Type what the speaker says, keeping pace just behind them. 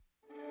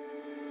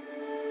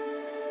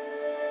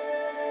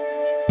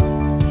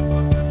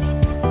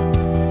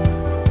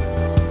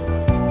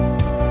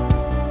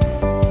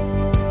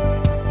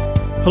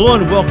Hello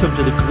and welcome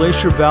to the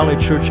Glacier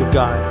Valley Church of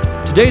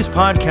God. Today's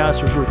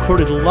podcast was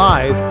recorded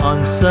live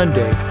on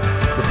Sunday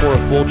before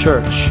a full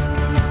church.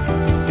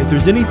 If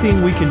there's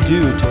anything we can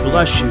do to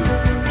bless you,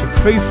 to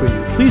pray for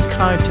you, please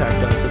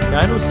contact us at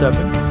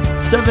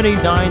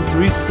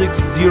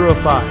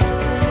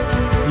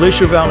 907-789-3605.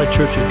 Glacier Valley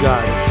Church of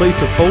God, a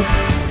place of hope,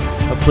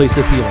 a place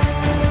of healing.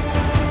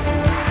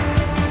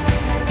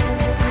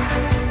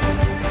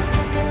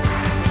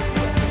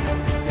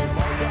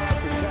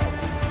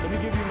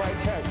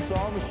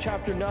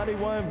 Chapter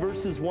 91,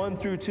 verses 1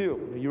 through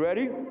 2. Are you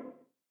ready?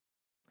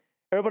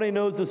 Everybody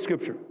knows the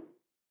scripture.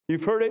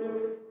 You've heard it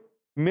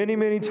many,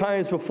 many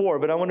times before,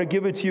 but I want to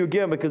give it to you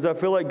again because I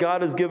feel like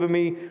God has given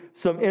me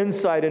some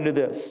insight into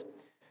this.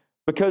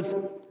 Because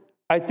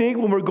I think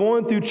when we're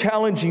going through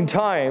challenging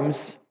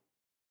times,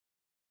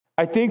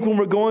 of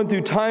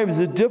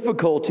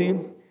difficulty,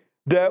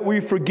 that we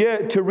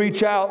forget to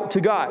reach out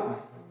to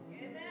God.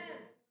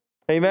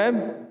 Amen?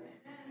 Amen?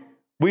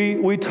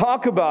 We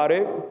talk about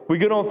it, we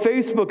get on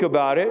Facebook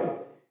about it,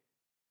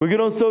 we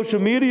get on social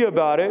media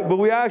about it, but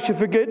we actually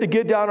forget to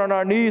get down on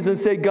our knees and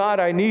say,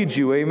 God, I need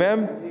you.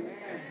 Amen? Amen.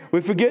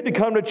 We forget to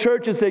come to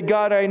church and say,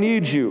 God, I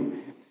need you.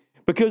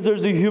 Because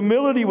there's a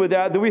humility with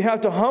that we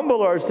have to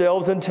humble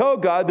ourselves and tell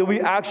God that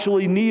we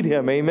actually need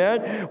Him.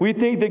 Amen? We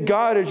think that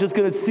God is just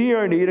going to see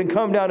our need and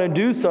come down and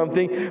do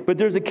something, but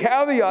there's a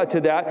caveat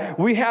to that.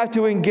 We have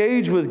to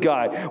engage with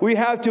God. We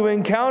have to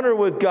encounter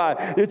with God.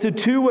 It's a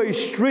two-way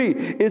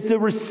street. It's a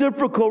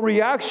reciprocal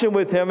reaction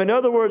with Him. In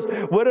other words,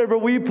 whatever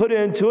we put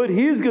into it,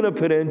 He's going to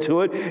put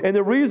into it. And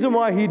the reason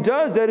why He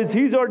does that is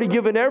He's already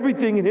given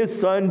everything in His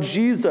Son,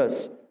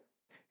 Jesus.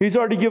 He's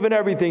already given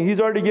everything. He's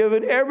already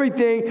given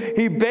everything.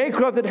 He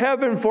bankrupted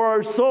heaven for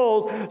our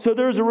souls. So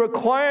there's a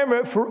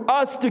requirement for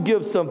us to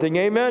give something.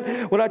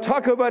 Amen? When I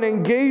talk about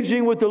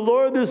engaging with the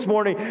Lord this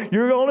morning,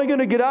 you're only going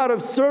to get out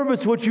of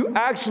service what you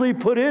actually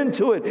put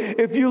into it.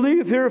 If you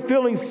leave here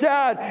feeling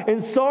sad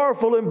and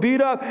sorrowful and beat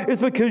up, it's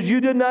because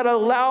you did not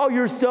allow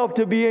yourself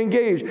to be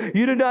engaged.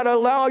 You did not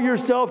allow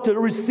yourself to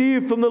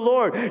receive from the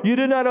Lord. You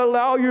did not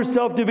allow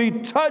yourself to be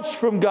touched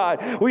from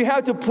God. We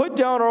have to put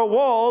down our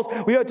walls.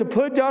 We have to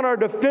put down our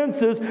defenses.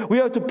 We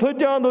have to put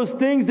down those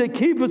things that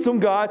keep us from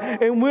God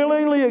and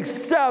willingly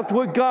accept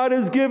what God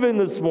has given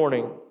this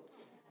morning.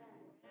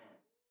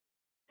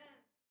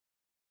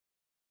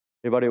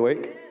 Anybody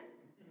awake?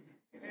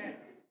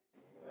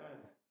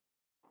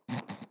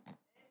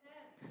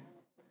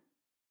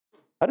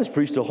 I just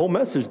preached a whole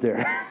message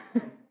there.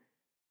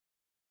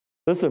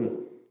 Listen,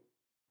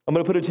 I'm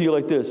going to put it to you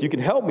like this. You can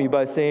help me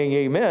by saying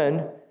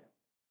amen,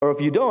 or if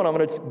you don't, I'm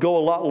going to go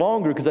a lot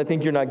longer because I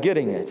think you're not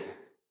getting it.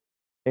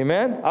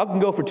 Amen? I can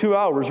go for 2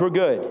 hours. We're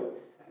good.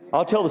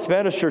 I'll tell the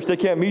Spanish church they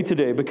can't meet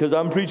today because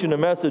I'm preaching a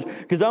message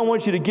because I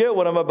want you to get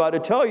what I'm about to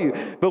tell you.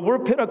 But we're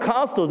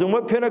Pentecostals, and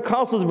what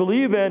Pentecostals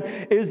believe in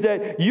is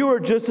that you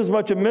are just as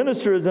much a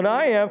minister as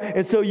I am,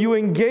 and so you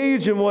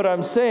engage in what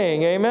I'm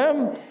saying.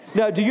 Amen?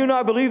 Now, do you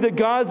not believe that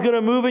God's going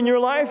to move in your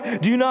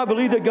life? Do you not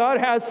believe that God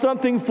has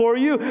something for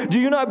you? Do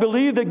you not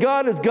believe that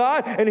God is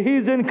God and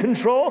He's in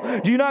control?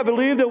 Do you not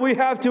believe that we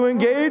have to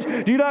engage?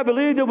 Do you not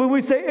believe that when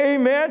we say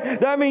amen,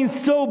 that means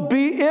so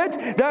be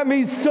it? That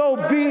means so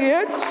be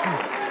it?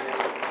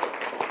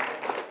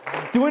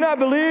 Do we not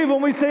believe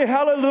when we say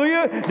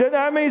hallelujah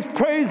that means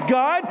praise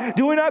God?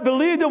 Do we not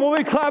believe that when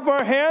we clap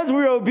our hands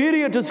we're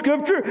obedient to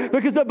Scripture?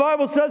 Because the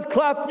Bible says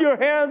clap your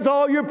hands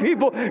all your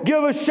people,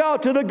 give a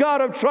shout to the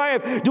God of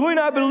triumph. Do we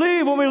not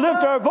believe when we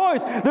lift our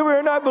voice that we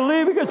are not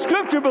believing as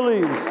Scripture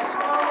believes?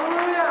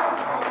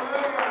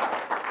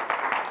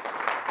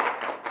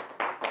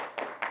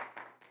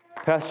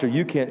 Pastor,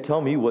 you can't tell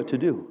me what to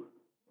do.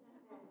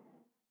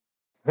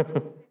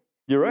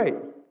 You're right.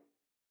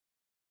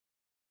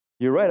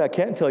 You're right, I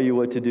can't tell you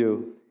what to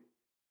do,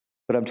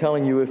 but I'm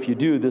telling you if you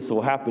do, this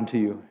will happen to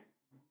you.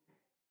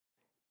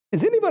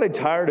 Is anybody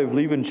tired of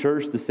leaving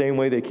church the same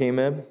way they came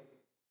in?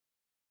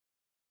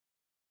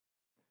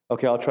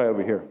 Okay, I'll try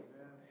over here.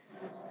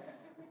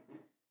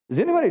 Is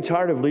anybody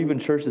tired of leaving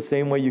church the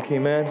same way you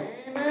came in?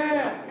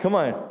 Amen. Come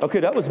on.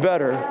 Okay, that was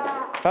better.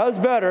 That was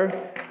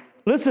better.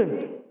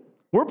 Listen,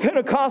 we're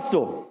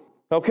Pentecostal,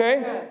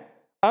 okay?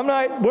 I'm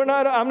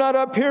not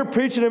up here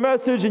preaching a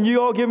message and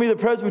you all give me the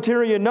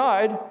Presbyterian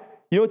nod.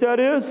 You know what that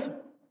is?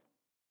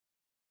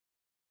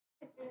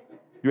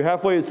 You're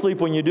halfway asleep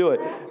when you do it.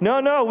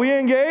 No, we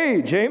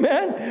engage.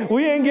 Amen?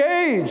 We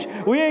engage.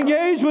 We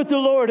engage with the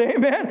Lord.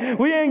 Amen?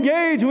 We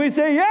engage and we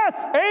say, yes,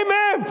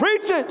 amen,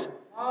 preach it.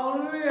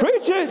 Hallelujah.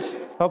 Preach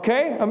it.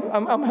 Okay?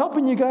 I'm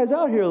helping you guys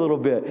out here a little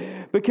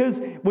bit.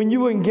 Because when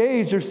you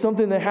engage, there's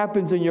something that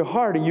happens in your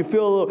heart and you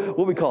feel a little,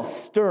 what we call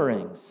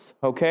stirrings.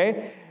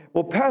 Okay?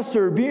 Well,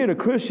 Pastor, being a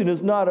Christian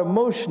is not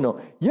emotional.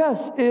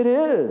 Yes, it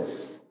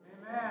is.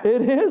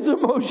 It is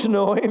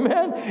emotional,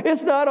 amen?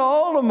 It's not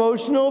all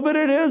emotional, but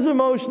it is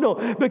emotional.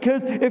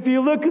 Because if you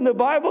look in the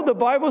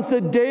Bible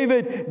said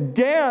David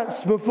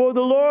danced before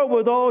the Lord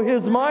with all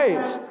his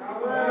might.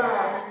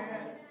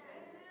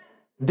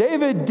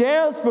 David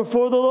danced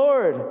before the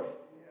Lord.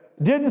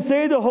 Didn't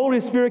say the Holy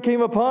Spirit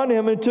came upon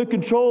him and took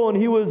control and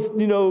he was,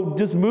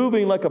 just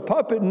moving like a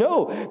puppet.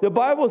 No, the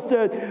Bible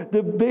said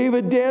that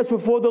David danced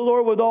before the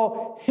Lord with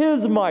all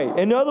his might.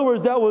 In other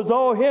words, that was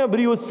all him, but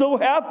he was so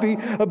happy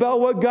about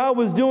what God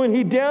was doing.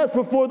 He danced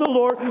before the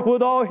Lord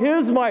with all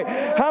his might.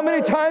 How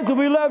many times have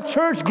we left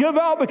church, give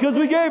out because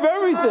we gave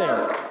everything?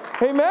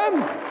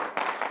 Amen?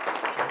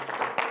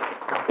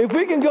 If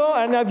we can go,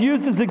 and I've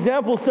used this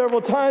example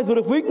several times, but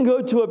if we can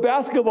go to a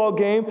basketball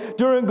game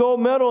during gold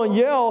medal and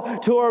yell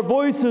till our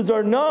voices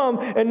are numb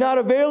and not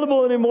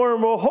available anymore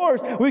and we're hoarse,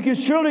 we can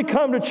surely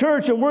come to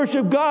church and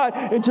worship God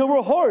until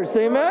we're hoarse.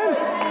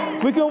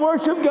 Amen? We can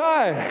worship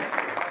God.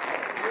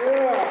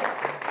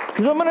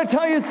 Because I'm going to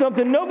tell you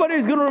something.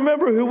 Nobody's going to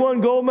remember who won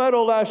gold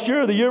medal last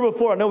year or the year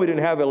before. I know we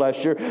didn't have it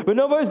last year, but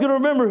nobody's going to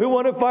remember who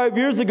won it 5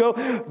 years ago.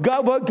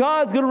 But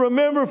God's going to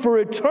remember for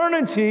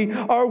eternity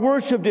our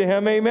worship to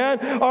Him. Amen.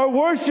 Our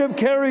worship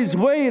carries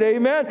weight.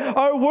 Amen.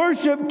 Our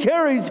worship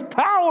carries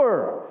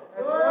power.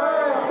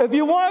 If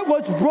you want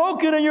what's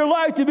broken in your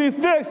life to be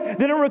fixed,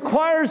 then it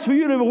requires for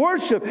you to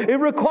worship. It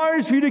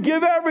requires for you to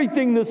give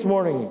everything this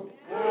morning.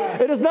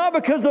 It is not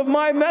because of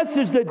my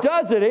message that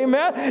does it,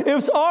 amen?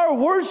 It's our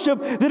worship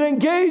that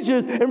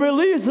engages and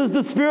releases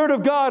the Spirit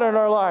of God in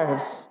our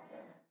lives.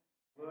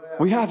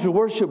 We have to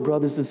worship,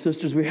 brothers and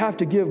sisters. We have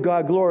to give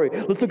God glory.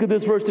 Let's look at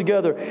this verse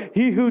together.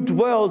 He who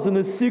dwells in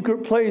the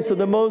secret place of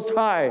the Most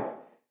High,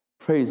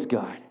 praise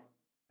God.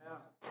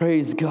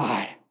 Praise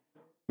God.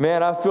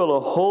 Man, I feel a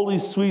holy,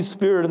 sweet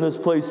spirit in this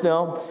place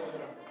now.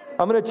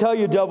 I'm going to tell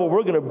you, devil,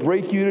 we're going to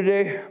break you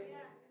today.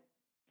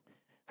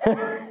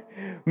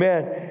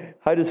 Man,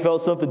 I just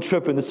felt something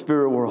trip in the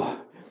spirit world.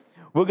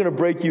 We're going to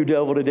break you,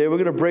 devil, today. We're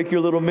going to break your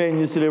little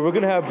minions today. We're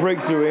going to have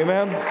breakthrough,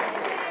 amen?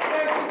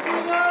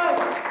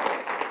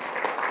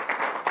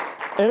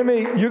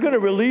 Enemy, you're going to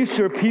release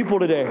your people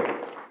today.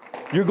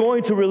 You're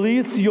going to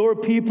release your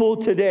people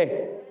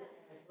today.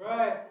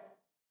 Right.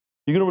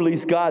 You're going to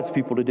release God's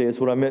people today, is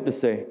what I meant to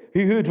say.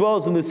 He who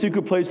dwells in the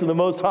secret place of the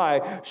Most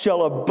High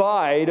shall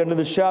abide under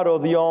the shadow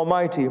of the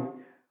Almighty.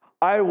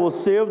 I will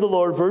say of the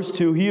Lord, verse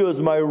 2, He is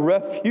my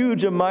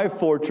refuge and my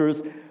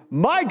fortress,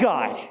 my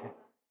God.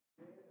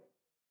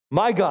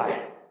 My God.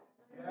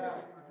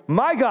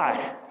 My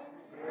God.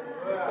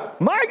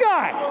 My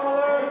God.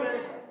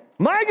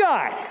 My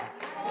God.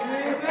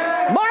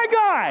 My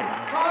God.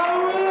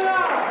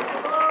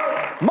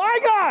 My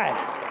God.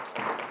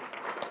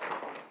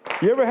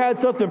 You ever had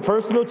something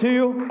personal to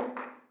you?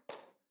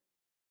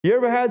 You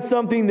ever had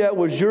something that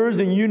was yours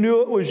and you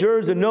knew it was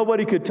yours and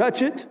nobody could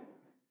touch it?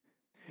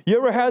 You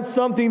ever had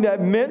something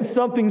that meant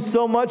something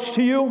so much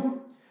to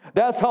you?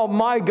 That's how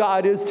my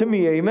God is to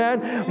me,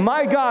 amen?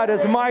 My God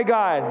is my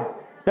God.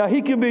 Now,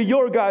 He can be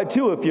your God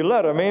too if you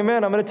let Him,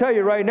 amen? I'm going to tell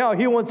you right now,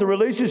 He wants a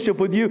relationship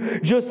with you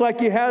just like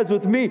He has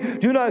with me.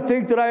 Do not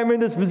think that I am in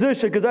this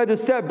position because I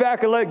just sat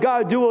back and let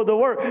God do all the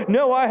work.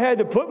 No, I had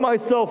to put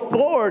myself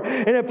forward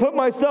and I put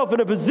myself in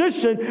a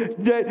position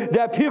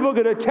that people are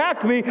going to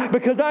attack me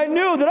because I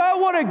knew that I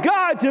wanted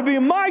God to be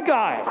my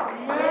God.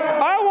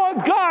 I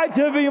want God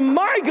to be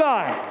my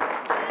God.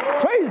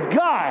 Praise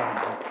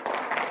God.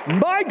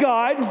 My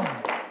God.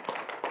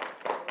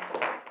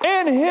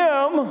 In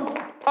Him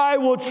I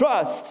will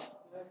trust.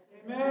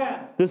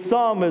 Amen. This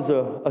psalm is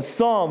a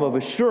psalm of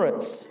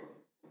assurance,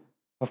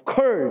 of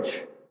courage.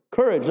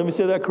 Courage. Let me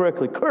say that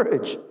correctly.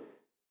 Courage.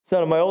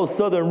 Sound of my old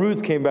southern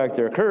roots came back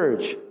there.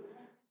 Courage.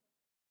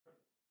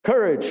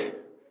 Courage.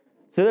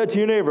 Say that to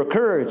your neighbor.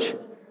 Courage.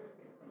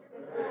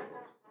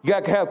 You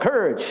got to have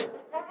courage.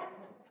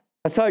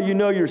 That's how you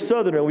know you're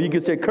Southerner, when you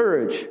can say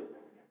courage.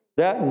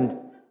 That and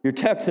you're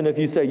Texan if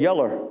you say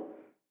yeller.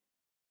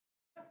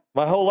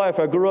 My whole life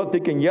I grew up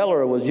thinking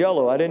yeller was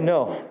yellow. I didn't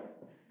know.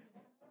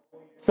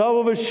 Psalm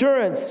of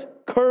assurance,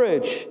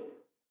 courage,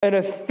 and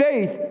a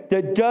faith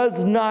that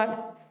does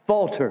not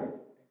falter.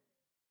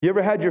 You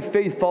ever had your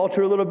faith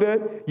falter a little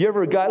bit? You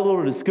ever got a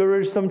little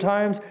discouraged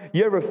sometimes?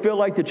 You ever feel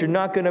like that you're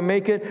not going to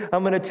make it?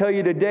 I'm going to tell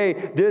you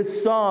today,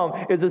 this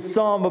psalm is a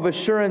psalm of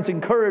assurance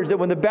and courage that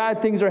when the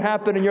bad things are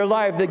happening in your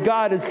life, that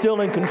God is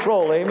still in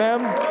control.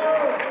 Amen?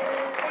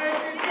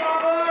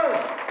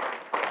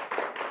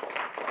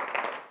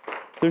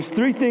 There's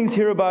three things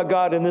here about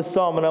God in this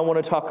psalm, and I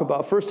want to talk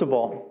about. First of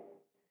all,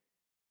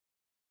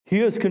 He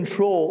has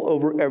control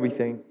over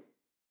everything.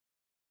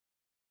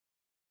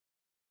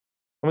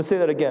 I'm going to say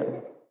that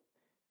again.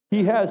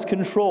 He has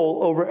control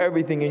over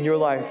everything in your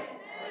life.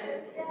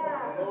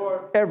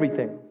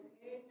 Everything.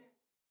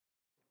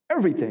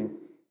 Everything.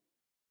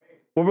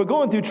 When we're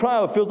going through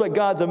trial, it feels like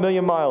God's a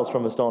million miles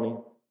from us, don't He?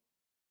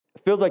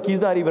 It feels like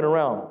He's not even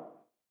around.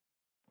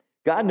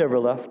 God never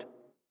left.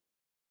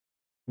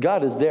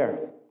 God is there.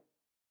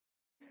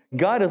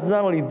 God is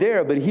not only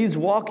there, but He's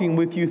walking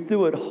with you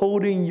through it,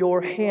 holding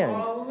your hand.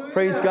 Hallelujah.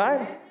 Praise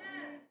God.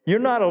 You're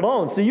not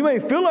alone. So you may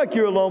feel like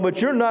you're alone,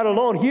 but you're not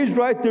alone. He's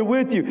right there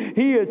with you.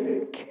 He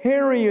is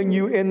carrying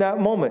you in that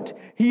moment.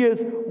 He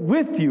is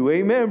with you.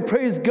 Amen.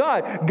 Praise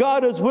God.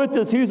 God is with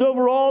us. He's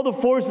over all the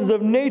forces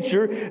of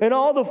nature and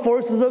all the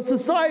forces of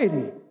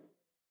society.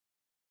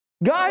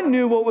 God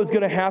knew what was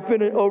going to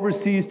happen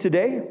overseas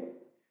today.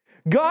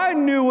 God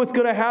knew what's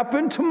going to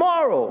happen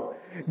tomorrow.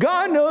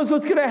 God knows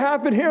what's going to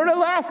happen here in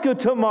Alaska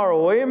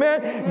tomorrow.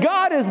 Amen.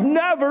 God is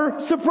never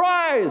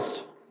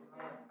surprised.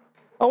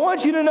 I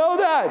want you to know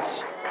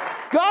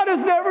that. God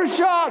is never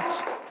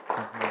shocked.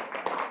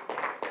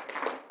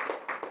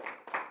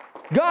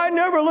 God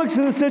never looks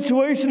at the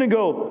situation and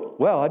go,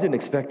 well, I didn't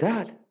expect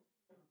that.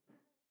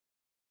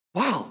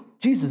 Wow,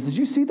 Jesus, did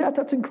you see that?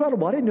 That's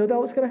incredible. I didn't know that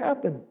was going to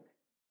happen.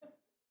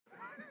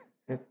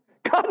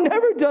 God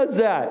never does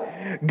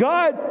that.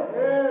 God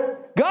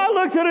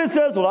looks at it and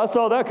says, well, I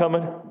saw that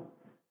coming.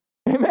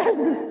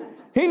 Amen.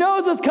 He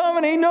knows it's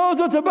coming. He knows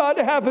what's about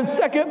to happen.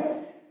 Second,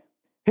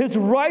 his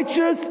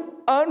righteous,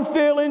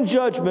 unfailing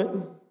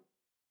judgment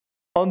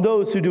on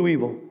those who do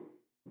evil.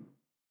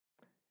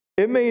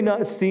 It may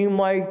not seem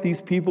like these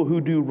people who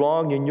do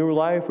wrong in your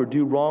life or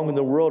do wrong in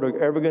the world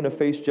are ever going to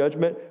face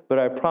judgment, but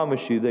I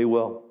promise you they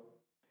will.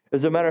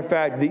 As a matter of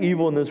fact, the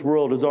evil in this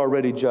world is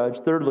already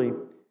judged. Thirdly,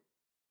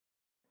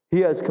 he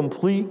has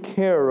complete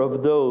care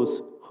of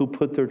those who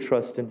put their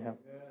trust in him.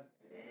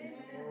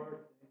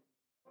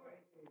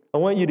 I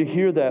want you to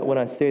hear that when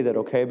I say that,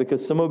 okay?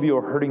 Because some of you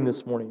are hurting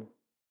this morning.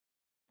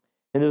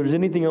 And if there's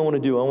anything I want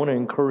to do, I want to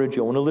encourage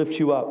you. I want to lift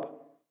you up.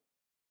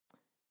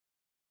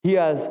 He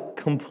has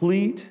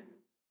complete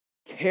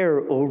care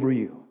over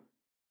you.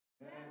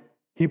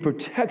 He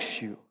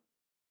protects you.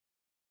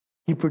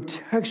 He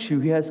protects you.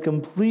 He has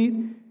complete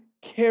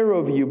care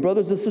of you.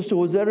 Brothers and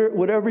sisters,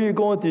 whatever you're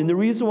going through. And the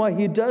reason why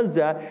he does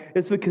that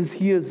is because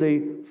he is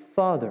a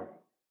father.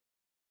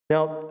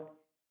 Now,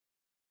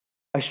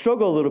 I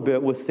struggle a little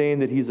bit with saying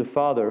that he's a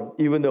father,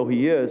 even though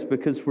he is,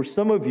 because for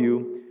some of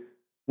you,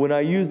 when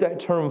I use that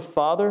term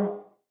father,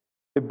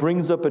 it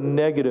brings up a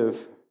negative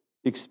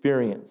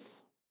experience.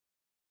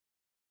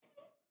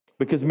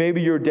 Because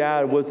maybe your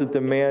dad wasn't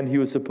the man he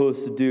was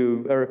supposed to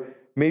do, or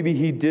maybe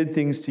he did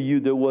things to you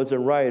that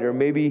wasn't right, or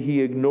maybe he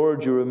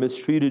ignored you or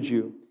mistreated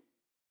you.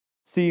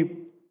 See,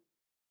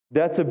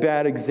 that's a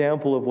bad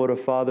example of what a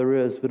father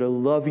is, but a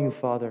loving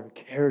father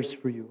cares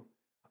for you.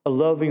 A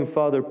loving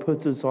father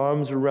puts his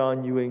arms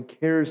around you and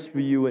cares for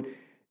you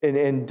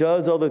and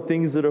does all the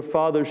things that a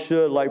father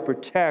should, like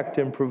protect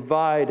and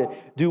provide and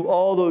do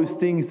all those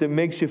things that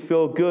makes you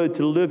feel good,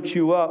 to lift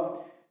you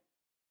up.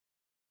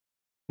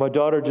 My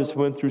daughter just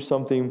went through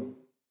something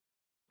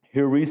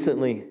here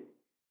recently.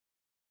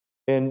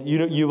 And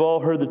you've all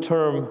heard the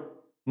term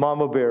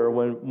mama bear,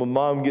 when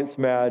mom gets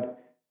mad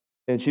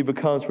and she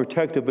becomes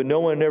protective, but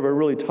no one ever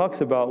really talks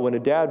about when a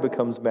dad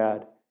becomes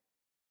mad.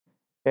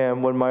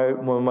 And when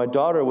my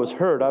daughter was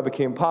hurt, I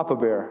became Papa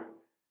Bear.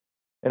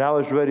 And I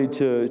was ready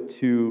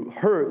to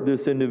hurt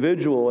this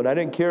individual. And I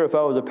didn't care if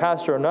I was a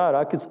pastor or not.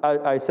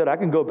 I said, I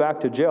can go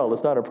back to jail.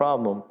 It's not a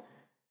problem.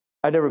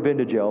 I'd never been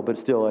to jail, but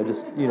still, I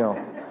just,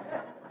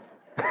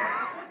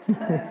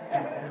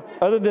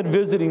 other than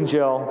visiting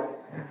jail.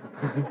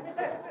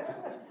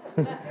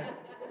 But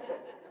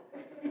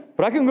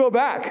I can go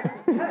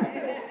back.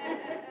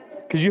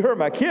 Because you hurt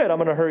my kid, I'm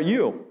going to hurt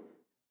you.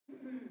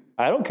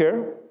 I don't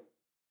care.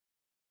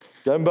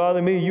 Doesn't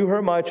bother me. You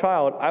hurt my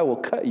child, I will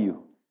cut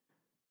you.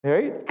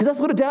 Right? Because that's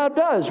what a dad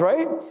does,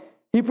 right?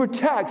 He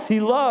protects, he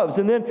loves.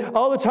 And then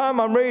all the time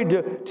I'm ready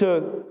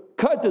to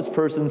cut this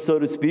person, so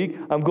to speak,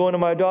 I'm going to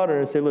my daughter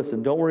and say,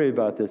 listen, don't worry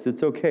about this.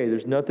 It's okay.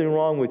 There's nothing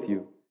wrong with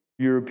you.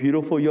 You're a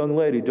beautiful young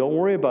lady. Don't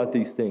worry about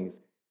these things.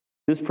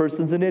 This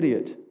person's an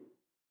idiot.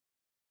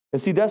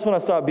 And see, that's when I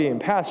stop being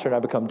pastor and I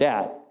become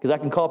dad. Because I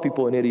can call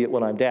people an idiot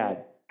when I'm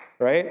dad.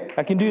 Right?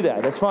 I can do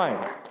that. That's fine.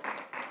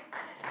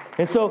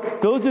 And so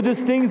those are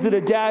just things that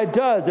a dad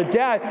does. A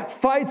dad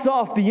fights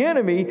off the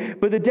enemy,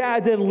 but the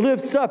dad then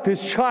lifts up his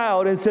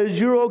child and says,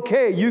 you're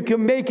okay. You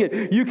can make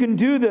it. You can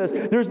do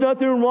this. There's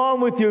nothing wrong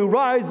with you.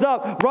 Rise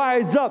up,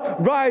 rise up,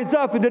 rise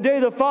up. And today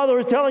the Father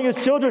is telling his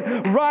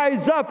children,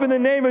 rise up in the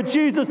name of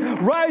Jesus.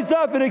 Rise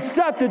up and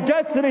accept the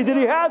destiny that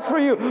he has for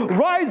you.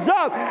 Rise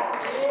up.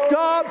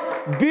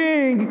 Stop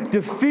being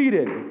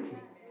defeated.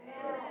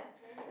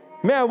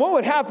 Man, what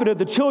would happen if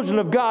the children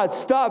of God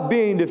stopped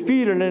being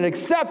defeated and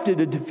accepted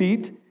a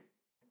defeat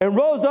and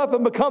rose up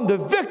and become the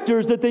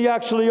victors that they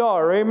actually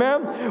are?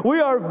 Amen? We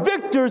are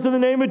victors in the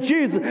name of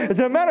Jesus. As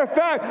a matter of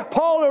fact,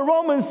 Paul in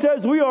Romans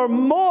says we are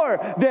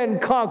more than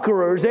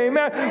conquerors.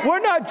 Amen?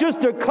 We're not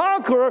just a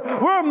conqueror.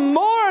 We're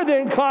more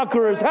than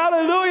conquerors.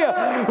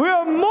 Hallelujah. We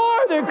are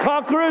more than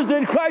conquerors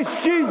in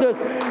Christ Jesus.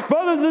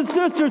 Brothers and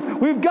sisters,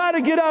 we've got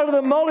to get out of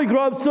the molly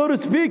grub, so to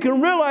speak,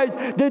 and realize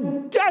the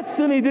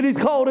destiny that he's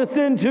called us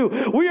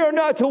into. We are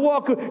not to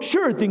walk.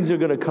 Sure, things are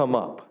going to come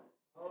up.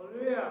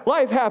 Hallelujah.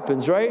 Life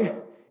happens, right?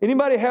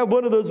 Anybody have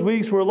one of those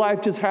weeks where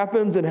life just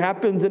happens and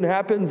happens and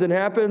happens and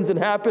happens and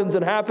happens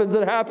and happens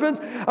and happens?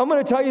 I'm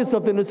going to tell you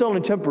something that's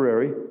only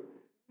temporary.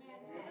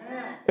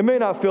 It may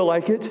not feel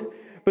like it,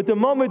 but the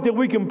moment that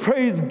we can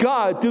praise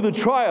God through the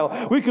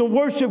trial, we can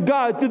worship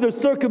God through the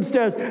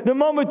circumstance, the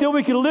moment that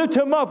we can lift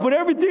him up when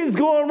everything's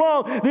going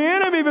wrong, the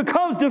enemy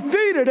becomes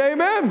defeated.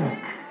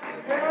 Amen?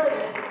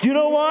 Do you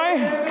know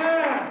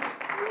why?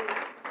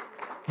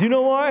 Do you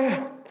know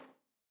why?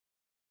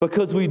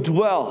 Because we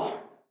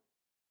dwell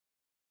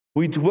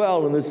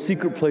in the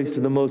secret place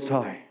of the Most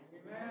High.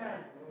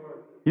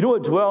 You know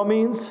what dwell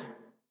means?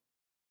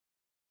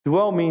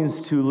 Dwell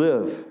means to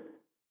live.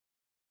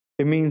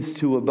 It means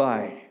to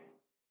abide.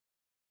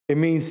 It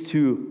means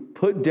to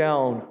put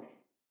down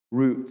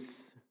roots.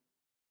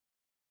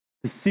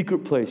 The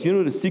secret place. You know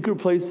what a secret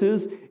place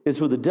is? It's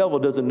where the devil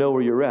doesn't know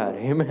where you're at.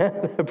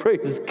 Amen?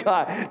 Praise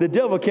God. The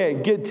devil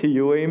can't get to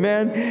you.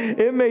 Amen?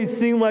 It may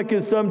seem like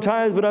it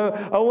sometimes, but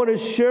I want to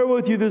share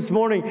with you this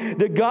morning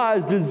that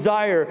God's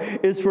desire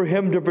is for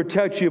Him to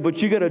protect you,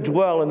 but you got to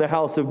dwell in the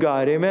house of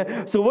God.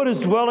 Amen? So what is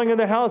dwelling in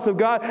the house of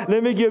God?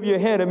 Let me give you a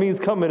hint. It means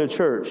coming to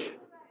church.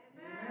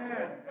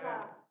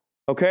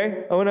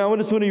 Okay? I just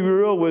want to be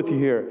real with you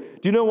here.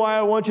 Do you know why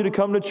I want you to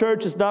come to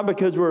church? It's not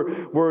because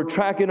we're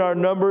tracking our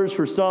numbers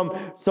for some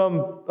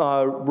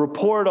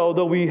report,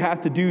 although we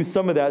have to do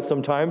some of that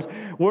sometimes.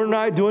 We're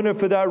not doing it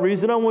for that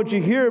reason. I want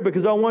you here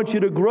because I want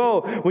you to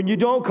grow. When you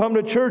don't come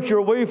to church, you're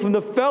away from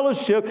the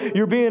fellowship.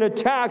 You're being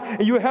attacked,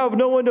 and you have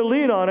no one to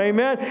lean on.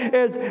 Amen?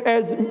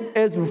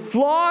 As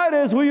flawed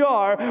as we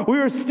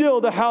are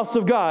still the house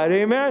of God.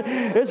 Amen?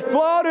 As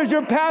flawed as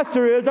your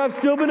pastor is, I've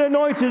still been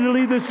anointed to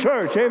lead this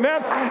church.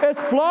 Amen? As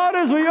flawed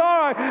as we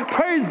are,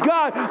 praise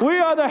God, we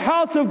are the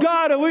house of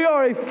God and we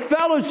are a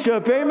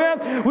fellowship.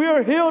 Amen. We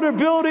are here to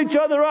build each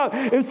other up.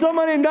 If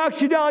somebody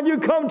knocks you down, you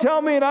come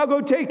tell me and I'll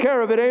go take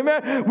care of it.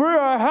 Amen. We're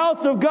a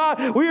house of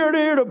God. We are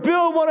here to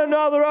build one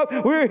another up.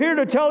 We're here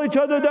to tell each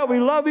other that we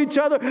love each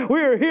other.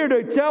 We are here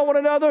to tell one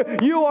another,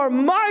 you are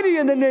mighty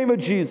in the name of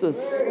Jesus.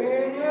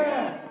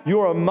 Amen. You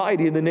are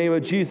mighty in the name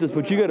of Jesus,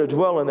 but you got to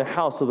dwell in the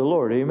house of the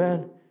Lord.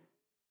 Amen.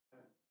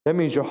 That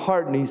means your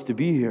heart needs to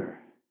be here.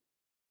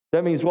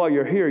 That means while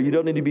you're here, you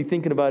don't need to be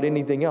thinking about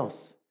anything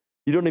else.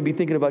 You don't need to be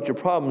thinking about your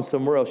problems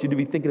somewhere else. You need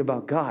to be thinking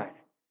about God.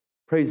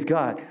 Praise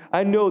God.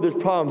 I know there's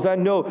problems.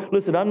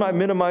 Listen, I'm not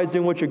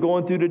minimizing what you're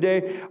going through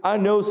today. I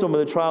know some of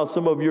the trials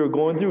some of you are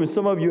going through, and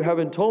some of you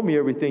haven't told me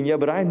everything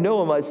yet, but I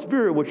know in my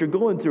spirit what you're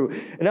going through.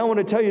 And I want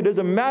to tell you, it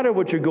doesn't matter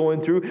what you're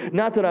going through,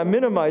 not that I'm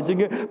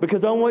minimizing it,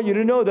 because I want you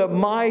to know that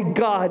my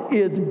God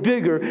is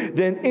bigger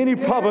than any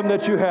problem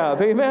that you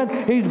have.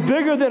 Amen? He's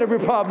bigger than every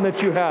problem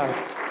that you have.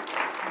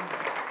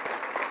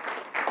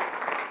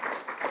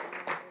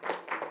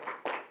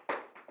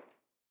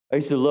 I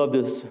used to love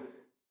this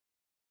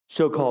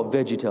show called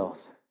VeggieTales.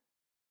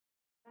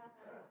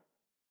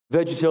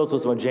 VeggieTales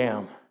was my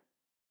jam.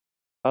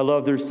 I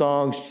love their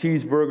songs,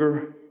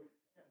 Cheeseburger,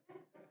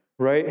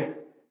 right?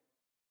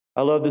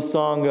 I love the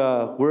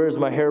song, Where's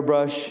My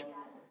Hairbrush,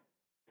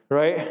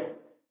 right?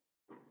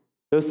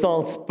 Those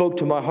songs spoke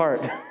to my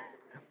heart. If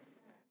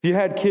you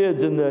had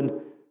kids in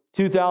the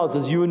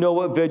 2000s, you would know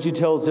what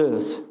VeggieTales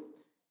is.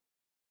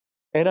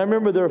 And I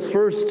remember their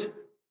first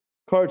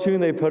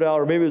cartoon they put out,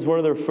 or maybe it was one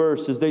of their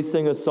first, is they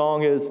sing a song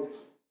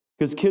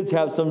because kids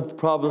have some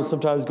problems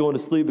sometimes going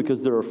to sleep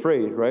because they're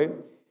afraid, right?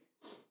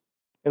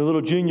 And little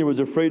Junior was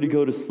afraid to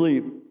go to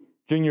sleep,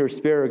 Junior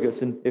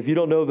Asparagus. And if you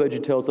don't know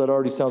VeggieTales, that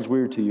already sounds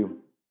weird to you.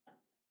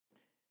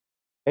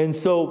 And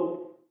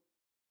so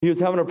he was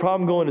having a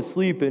problem going to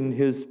sleep, and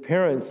his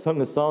parents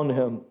sung a song to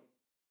him.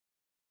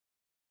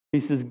 He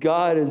says,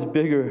 God is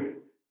bigger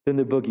than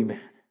the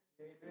boogeyman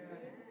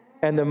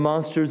and the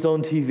monsters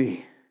on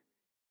TV.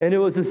 And it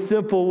was a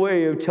simple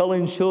way of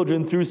telling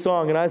children through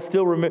song. And I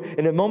still remember,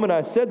 and the moment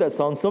I said that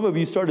song, some of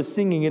you started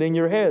singing it in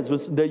your heads,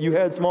 that you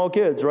had small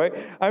kids, right?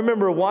 I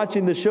remember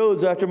watching the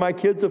shows after my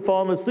kids had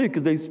fallen asleep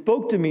because they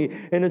spoke to me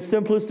in a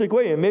simplistic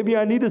way. And maybe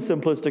I need a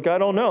simplistic, I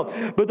don't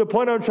know. But the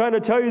point I'm trying to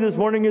tell you this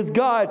morning is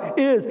God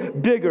is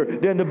bigger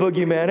than the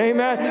boogeyman.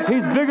 Amen?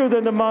 He's bigger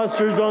than the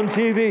monsters on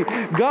TV.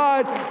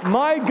 God,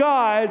 my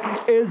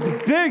God, is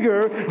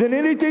bigger than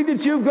anything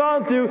that you've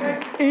gone through,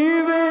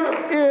 even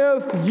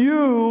if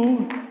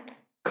you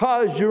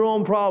caused your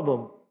own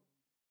problem.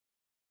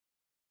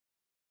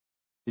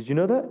 Did you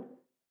know that?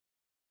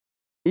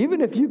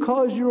 Even if you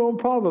caused your own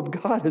problem,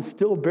 God is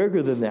still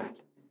bigger than that.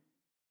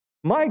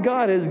 My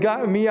God has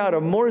gotten me out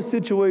of more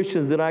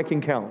situations than I can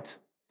count.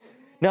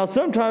 Now,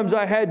 sometimes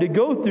I had to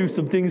go through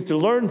some things to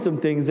learn some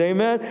things,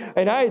 amen?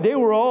 And they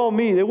were all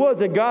me. It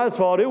wasn't God's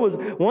fault. It was,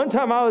 one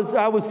time I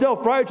was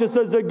self-righteous.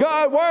 I said,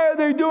 God, why are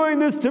they doing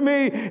this to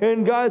me?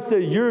 And God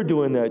said, you're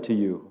doing that to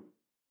you.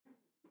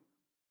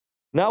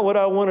 Not what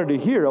I wanted to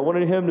hear. I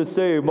wanted him to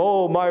say,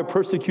 oh, my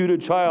persecuted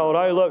child,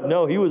 I love.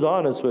 No, he was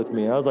honest with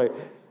me. I was like,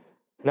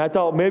 and I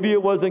thought maybe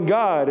it wasn't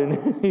God.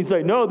 And he's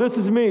like, no, this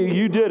is me.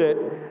 You did it.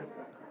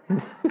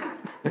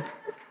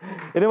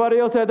 Anybody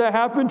else had that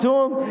happen to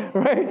him?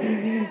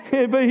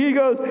 Right? But he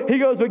goes,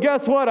 but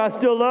guess what? I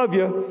still love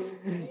you.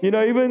 You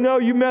know, even though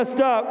you messed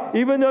up,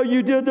 even though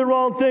you did the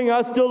wrong thing,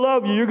 I still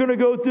love you. You're going to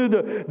go through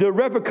the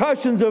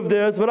repercussions of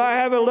this, but I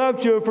haven't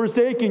left you or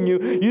forsaken you.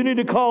 You need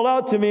to call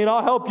out to me and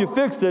I'll help you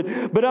fix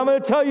it. But I'm going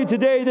to tell you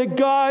today that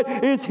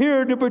God is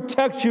here to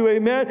protect you.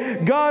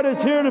 Amen. God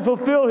is here to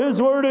fulfill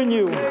his word in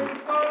you.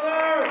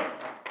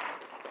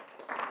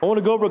 I want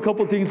to go over a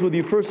couple things with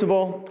you. First of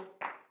all,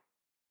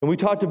 and we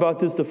talked about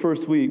this the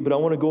first week, but I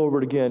want to go over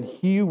it again.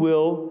 He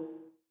will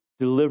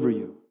deliver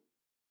you.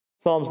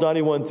 Psalms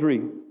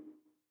 91:3.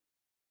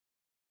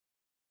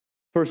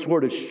 First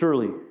word is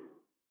surely.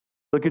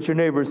 Look at your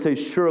neighbor and say,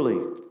 surely.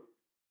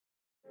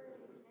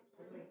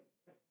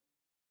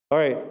 All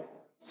right,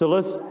 so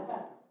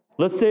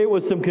let's say it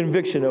with some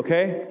conviction,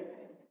 okay?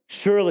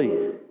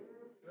 Surely.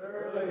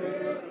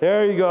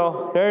 There you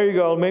go. There you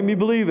go. Make me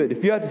believe it.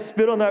 If you have to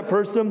spit on that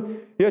person,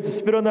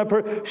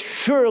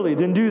 surely,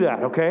 then do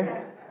that,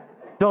 okay?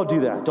 Don't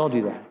do that. Don't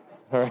do that.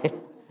 All right?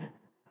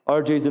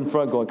 RJ's in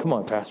front going, come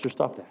on, Pastor,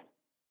 stop that.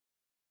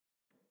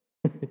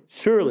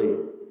 Surely.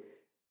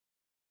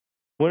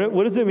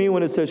 What does it mean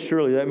when it says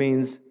surely? That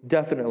means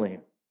definitely.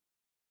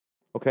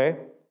 Okay?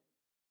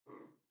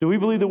 Do we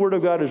believe the Word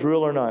of God is real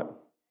or not?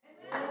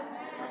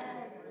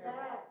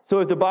 So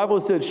if the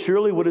Bible said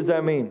surely, what does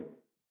that mean?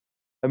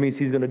 That means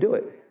He's going to do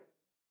it.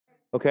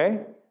 Okay?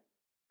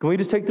 Can we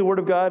just take the Word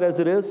of God as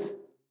it is and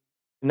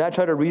not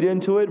try to read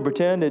into it and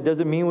pretend it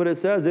doesn't mean what it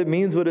says? It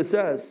means what it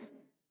says.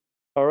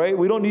 All right?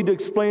 We don't need to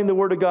explain the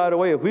Word of God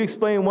away. If we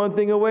explain one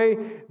thing away,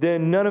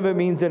 then none of it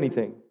means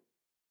anything.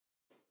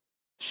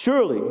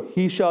 Surely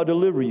He shall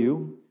deliver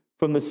you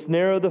from the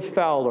snare of the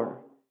fowler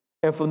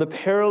and from the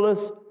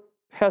perilous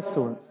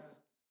pestilence.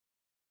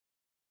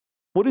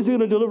 What is He going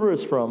to deliver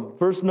us from?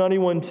 Verse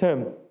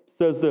 91:10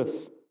 says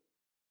this.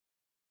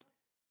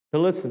 Now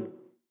listen.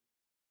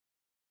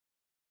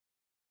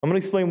 I'm going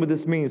to explain what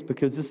this means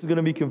because this is going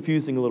to be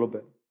confusing a little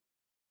bit.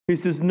 He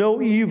says, no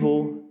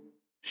evil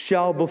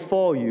shall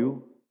befall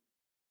you,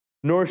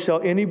 nor shall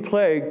any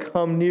plague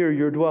come near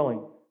your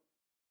dwelling.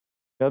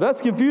 Now that's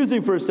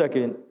confusing for a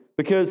second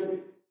because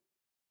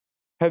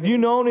have you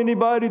known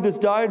anybody that's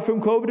died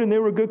from COVID and they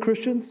were good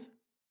Christians?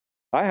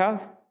 I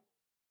have.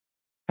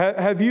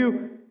 Have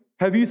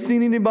you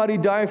seen anybody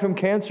die from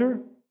cancer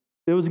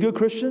that was a good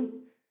Christian?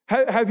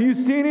 Have you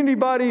seen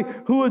anybody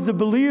who is a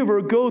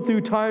believer go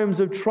through times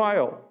of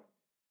trial?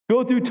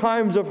 Go through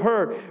times of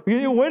hurt?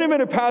 Wait a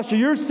minute, Pastor,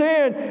 you're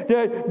saying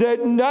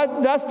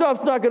that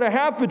stuff's not going to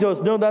happen to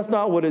us. No, that's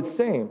not what it's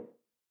saying.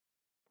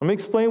 Let me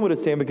explain what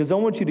it's saying because I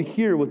want you to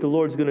hear what the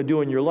Lord's going to do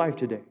in your life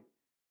today.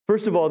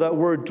 First of all, that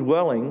word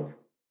dwelling,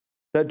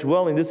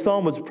 this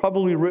psalm was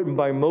probably written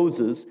by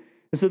Moses.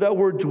 And so that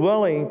word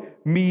dwelling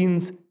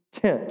means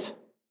tent.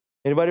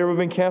 Anybody ever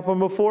been camping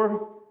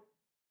before?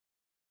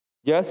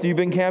 Yes, you've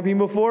been camping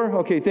before?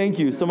 Okay, thank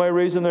you. Somebody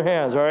raising their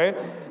hands, all right?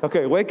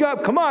 Okay, wake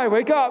up. Come on,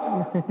 wake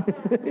up.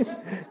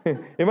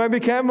 Anybody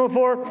been camping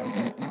before?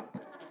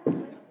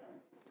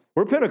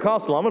 We're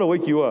Pentecostal. I'm going to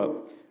wake you up,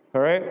 all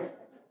right?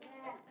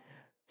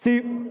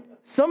 See,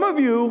 some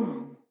of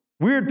you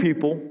weird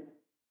people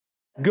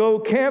go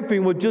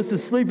camping with just a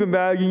sleeping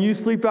bag and you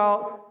sleep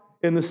out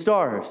in the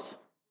stars.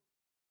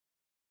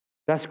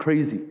 That's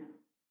crazy,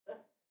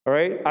 all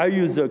right? I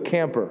use a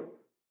camper.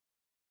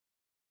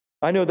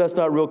 I know that's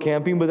not real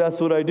camping, but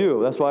that's what I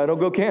do. That's why I don't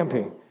go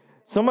camping.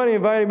 Somebody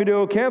invited me to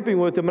go camping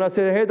with them, and I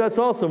said, hey, that's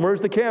awesome. Where's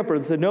the camper?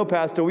 They said, no,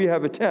 Pastor, we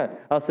have a tent.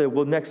 I'll say,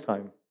 well, next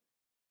time.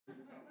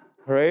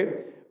 All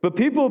right? But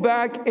people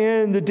back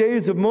in the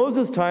days of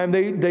Moses' time,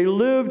 they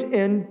lived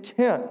in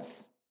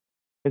tents.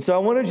 And so I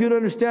wanted you to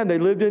understand they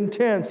lived in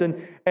tents.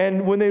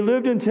 And when they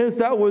lived in tents,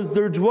 that was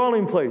their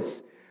dwelling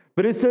place.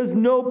 But it says,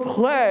 no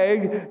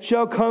plague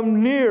shall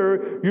come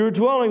near your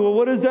dwelling. Well,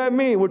 what does that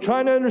mean? We're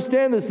trying to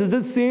understand this. Does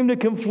it seem to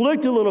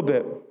conflict a little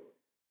bit?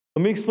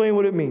 Let me explain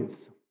what it means.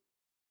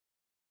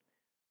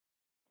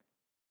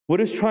 What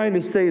it's trying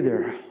to say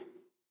there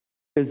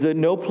is that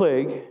no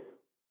plague,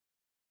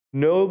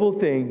 no evil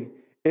thing,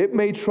 it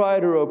may try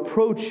to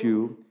approach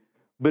you,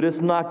 but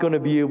it's not going to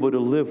be able to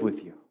live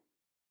with you.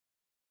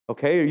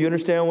 Okay, you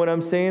understand what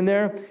I'm saying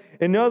there?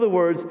 In other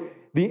words,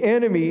 the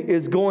enemy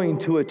is going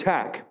to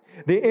attack.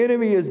 The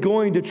enemy is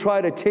going to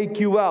try to take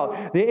you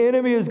out. The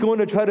enemy is going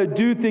to try to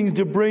do things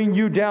to bring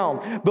you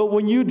down. But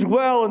when you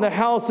dwell in the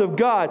house of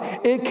God,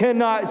 it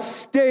cannot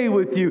stay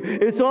with you.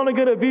 It's only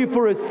going to be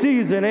for a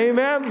season.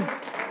 Amen?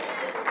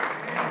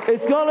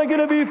 It's only going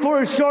to be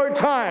for a short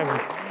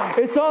time.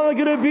 It's only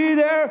going to be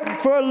there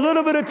for a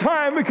little bit of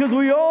time because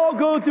we all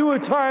go through a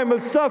time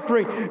of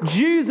suffering.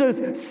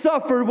 Jesus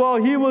suffered while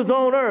He was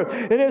on earth,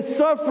 and His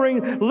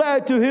suffering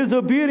led to His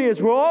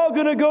obedience. We're all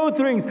going to go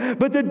through things,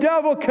 but the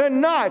devil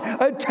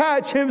cannot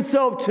attach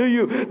himself to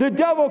you. The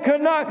devil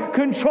cannot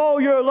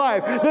control your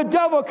life. The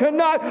devil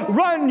cannot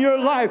run your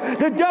life.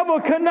 The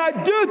devil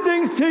cannot do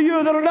things to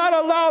you that are not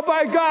allowed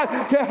by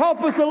God to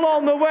help us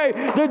along the way.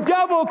 The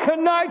devil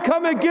cannot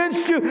come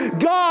against you.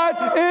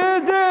 God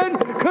is in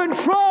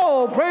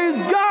control. Praise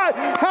God.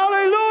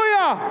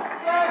 Hallelujah.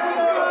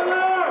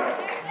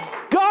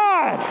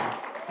 God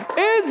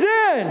is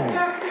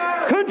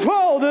in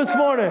control this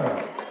morning.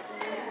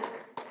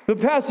 But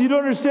Pastor, you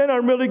don't understand,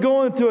 I'm really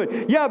going through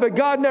it. Yeah, but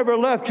God never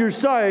left your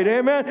side.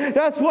 Amen.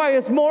 That's why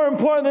it's more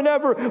important than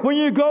ever when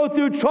you go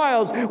through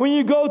trials, when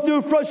you go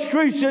through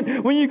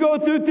frustration, when you go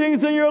through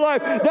things in your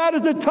life. That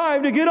is the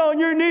time to get on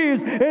your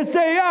knees and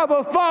say,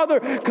 Abba,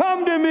 Father,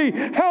 come to me,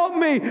 help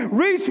me,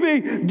 reach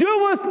me, do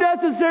what's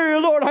necessary,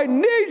 Lord. I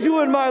need you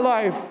in my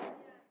life.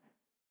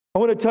 I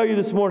want to tell you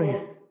this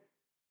morning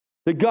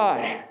that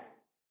God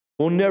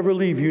will never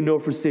leave you nor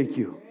forsake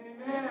you.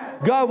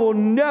 God will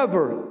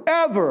never,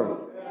 ever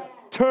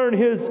turn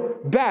his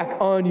back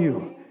on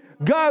you.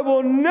 God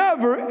will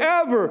never,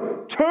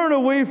 ever turn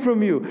away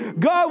from you.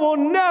 God will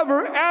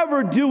never,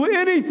 ever do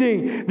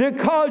anything that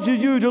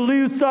causes you to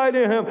lose sight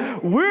of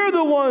him. We're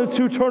the ones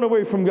who turn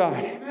away from God.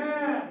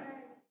 Amen.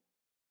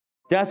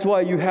 That's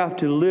why you have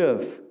to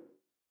live.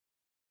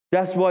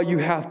 That's why you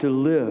have to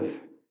live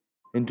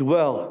and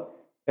dwell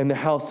in the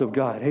house of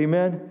God.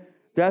 Amen.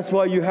 That's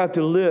why you have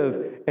to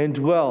live and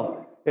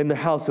dwell in the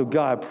house of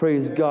God.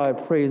 Praise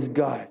God. Praise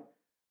God.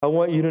 I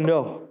want you to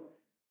know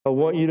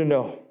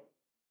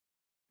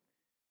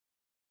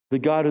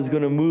that God is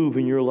going to move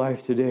in your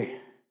life today.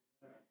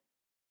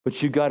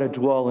 But you got to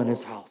dwell in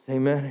his house.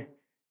 Amen.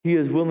 He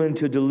is willing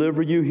to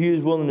deliver you. He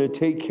is willing to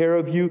take care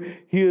of you.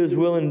 He is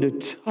willing to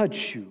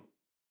touch you.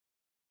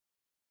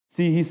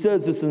 See, he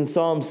says this in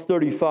Psalms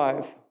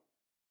 35.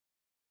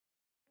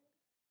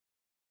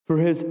 For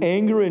his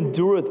anger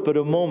endureth but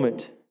a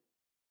moment.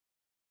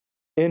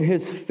 In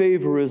his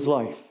favor is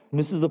life. And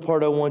this is the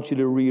part I want you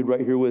to read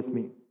right here with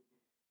me.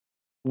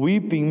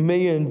 Weeping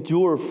may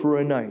endure for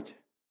a night.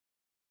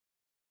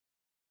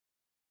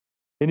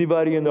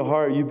 Anybody in the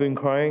heart, you've been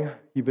crying,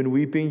 you've been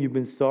weeping, you've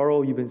been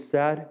sorrow, you've been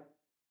sad?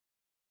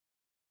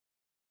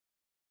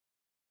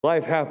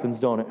 Life happens,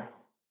 don't it?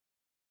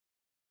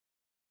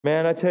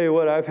 Man, I tell you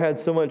what, I've had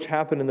so much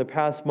happen in the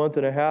past month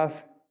and a half.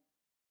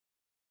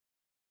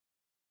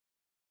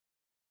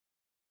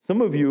 Some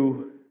of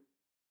you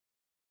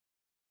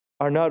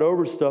are not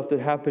over stuff that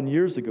happened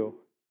years ago.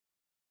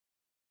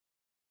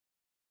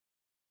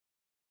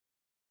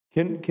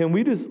 Can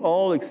we just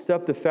all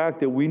accept the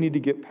fact that we need to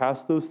get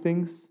past those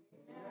things?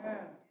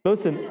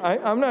 Listen,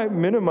 I'm not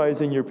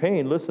minimizing your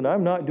pain. Listen,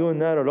 I'm not doing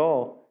that at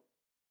all.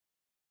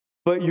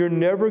 But you're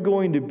never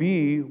going to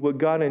be what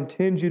God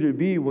intends you to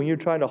be when you're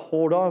trying to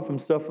hold on from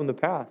stuff from the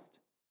past.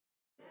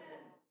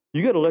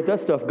 You got to let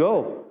that stuff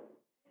go.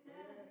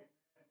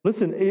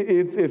 Listen,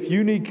 if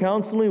you need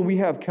counseling, we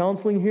have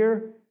counseling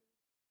here.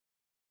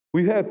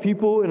 We've had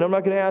people, and I'm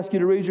not going to ask you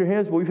to raise your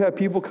hands, but we've had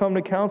people come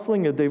to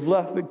counseling and they've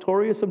left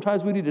victorious.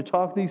 Sometimes we need to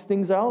talk these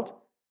things out.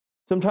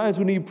 Sometimes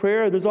we need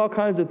prayer. There's all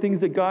kinds of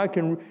things that God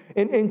can...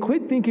 And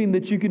quit thinking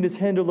that you can just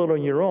handle it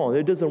on your own.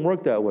 It doesn't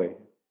work that way.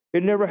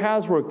 It never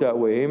has worked that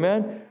way.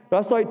 Amen?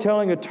 That's like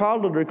telling a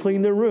toddler to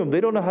clean their room. They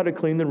don't know how to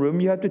clean the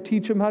room. You have to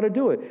teach them how to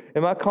do it.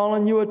 Am I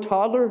calling you a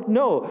toddler?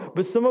 No.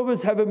 But some of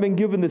us haven't been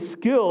given the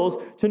skills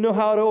to know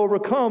how to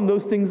overcome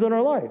those things in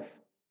our life.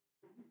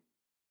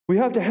 We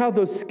have to have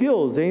those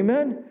skills.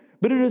 Amen?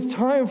 But it is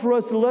time for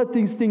us to let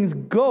these things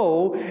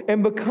go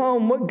and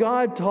become what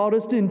God taught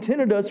us,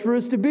 intended us for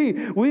us to be.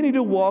 We need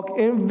to walk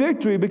in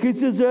victory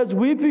because it says,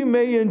 weeping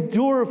may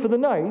endure for the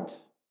night,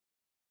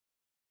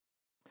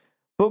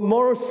 but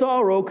more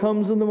sorrow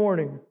comes in the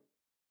morning.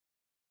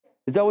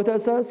 Is that what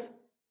that says?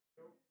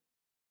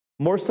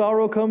 More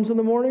sorrow comes in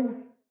the morning?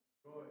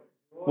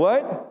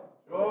 What?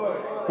 Joy.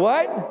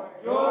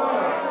 What?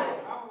 Joy.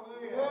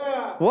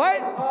 What?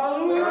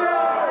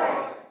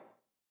 Hallelujah.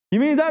 You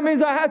mean that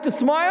means I have to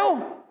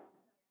smile?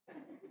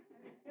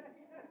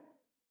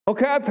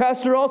 Okay,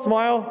 Pastor, I'll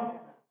smile.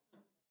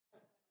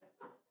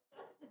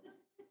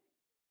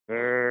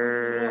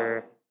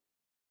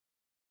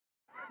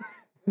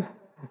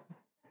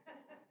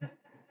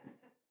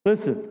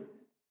 Listen,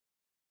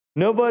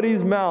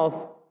 nobody's mouth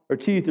or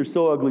teeth are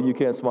so ugly you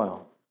can't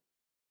smile.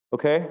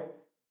 Okay?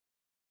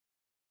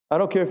 I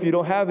don't care if you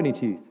don't have any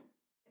teeth.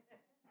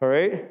 All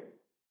right?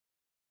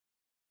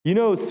 You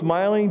know,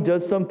 smiling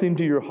does something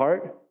to your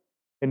heart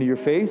and to your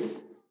face,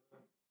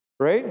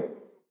 right?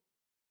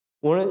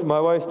 My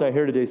wife's not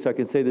here today, so I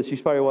can say this. She's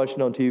probably watching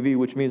on TV,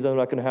 which means I'm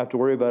not going to have to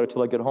worry about it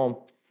till I get home.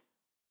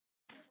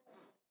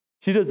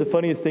 She does the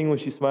funniest thing when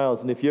she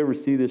smiles, and if you ever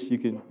see this, you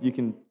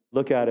can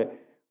look at it.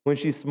 When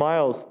she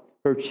smiles,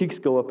 her cheeks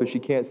go up and she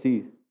can't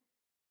see.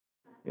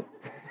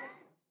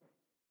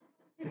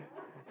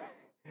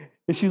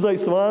 And she's like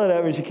smiling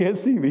at me, she can't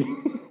see me.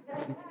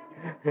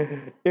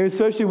 And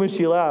especially when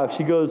she laughs,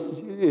 she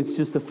goes, it's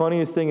just the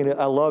funniest thing, and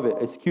I love it.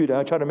 It's cute.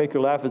 I try to make her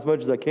laugh as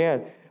much as I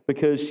can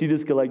because she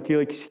just like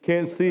she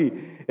can't see.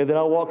 And then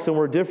I'll walk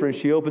somewhere different.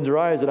 She opens her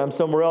eyes, and I'm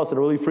somewhere else, and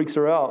it really freaks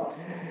her out.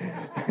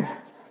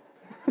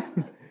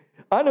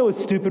 I know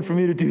it's stupid for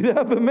me to do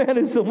that, but man,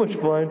 it's so much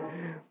fun.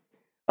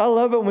 I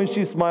love it when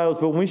she smiles,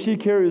 but when she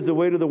carries the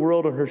weight of the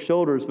world on her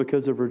shoulders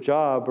because of her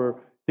job or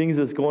things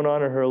that's going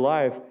on in her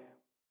life,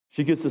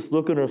 she gets this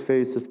look on her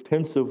face, this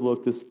pensive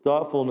look, this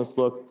thoughtfulness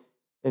look,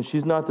 and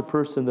she's not the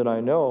person that I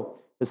know.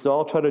 And so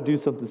I'll try to do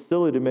something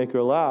silly to make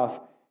her laugh,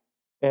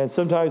 and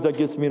sometimes that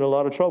gets me in a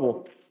lot of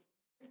trouble.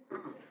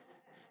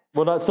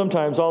 Well, not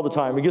sometimes, all the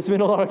time. It gets me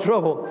in a lot of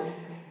trouble.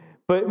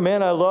 But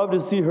man, I love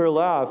to see her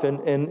laugh, and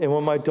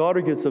when my daughter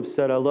gets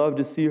upset, I love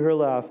to see her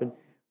laugh. And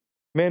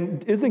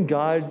man, isn't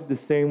God the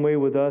same way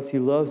with us? He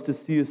loves to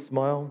see us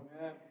smile.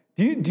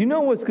 Do you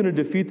know what's going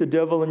to defeat the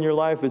devil in your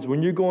life is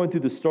when you're going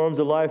through the storms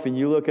of life and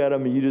you look at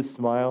him and you just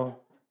smile?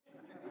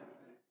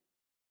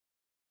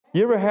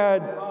 You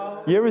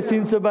ever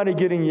seen somebody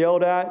getting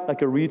yelled at,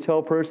 like a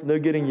retail person? They're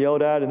getting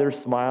yelled at and they're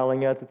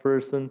smiling at the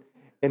person.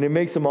 And it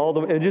makes them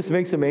it just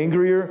makes them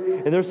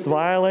angrier, and they're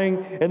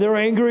smiling, and they're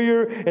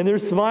angrier, and they're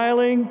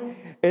smiling.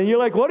 And you're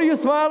like, what are you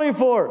smiling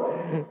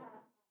for?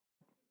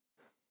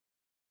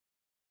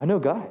 I know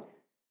God.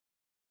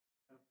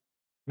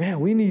 Man,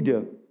 we need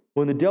to,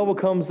 when the devil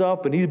comes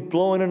up and he's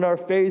blowing in our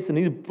face and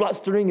he's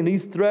blustering and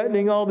he's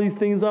threatening all these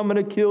things, I'm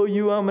going to kill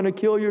you, I'm going to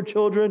kill your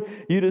children,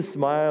 you just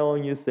smile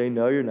and you say,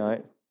 no, you're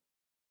not.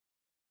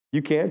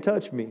 You can't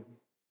touch me.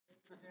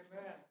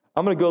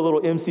 I'm going to go a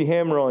little MC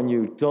Hammer on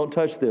you. Don't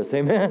touch this.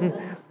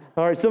 Amen?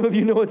 All right, some of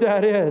you know what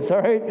that is.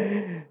 All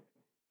right?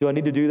 Do I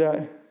need to do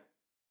that?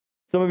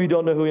 Some of you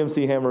don't know who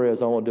MC Hammer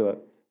is. I won't do it.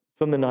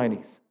 From the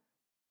 90s.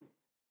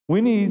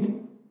 We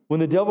need, when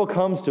the devil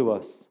comes to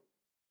us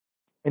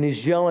and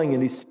he's yelling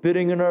and he's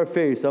spitting in our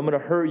face, I'm going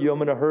to hurt you, I'm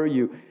going to hurt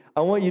you.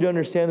 I want you to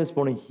understand this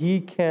morning,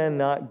 he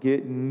cannot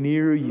get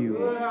near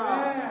you.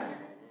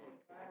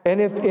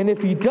 And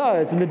if he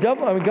does, and the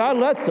devil, God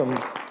lets him.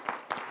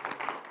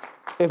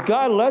 If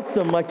God lets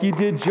them like he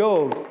did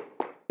Job,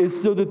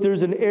 it's so that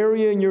there's an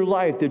area in your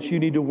life that you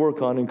need to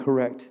work on and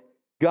correct.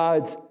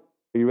 Are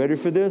you ready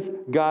for this?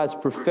 God's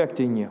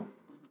perfecting you.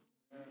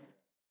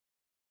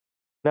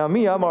 Now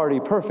me, I'm already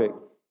perfect.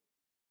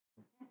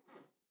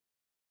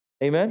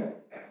 Amen?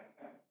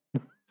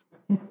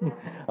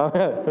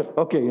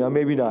 Okay, now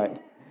maybe not.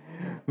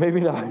 Maybe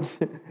not.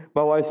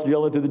 My wife's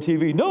yelling through the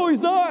TV, no,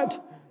 he's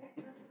not.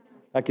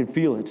 I can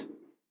feel it.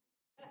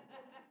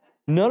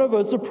 None of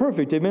us are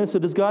perfect, amen? So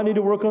does God need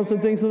to work on some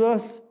things with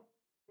us?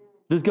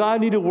 Does God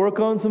need to work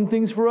on some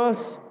things for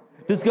us?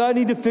 Does God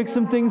need to fix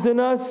some things in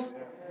us?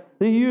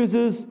 He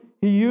uses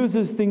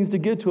things to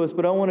get to us,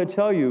 but I want to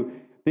tell you,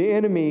 the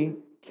enemy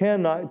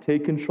cannot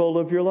take control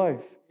of your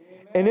life.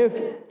 And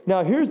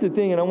now here's the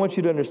thing, and I want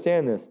you to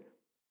understand this.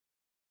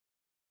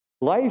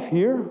 Life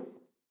here,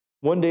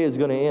 one day is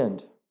going to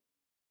end,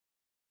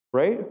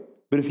 right?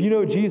 But if you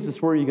know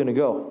Jesus, where are you going to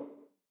go?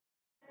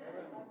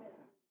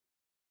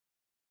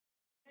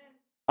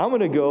 I'm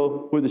going to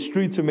go where the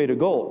streets are made of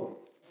gold.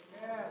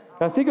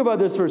 Now think about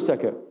this for a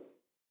second.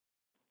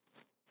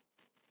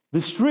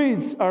 The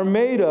streets are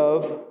made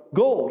of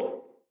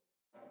gold.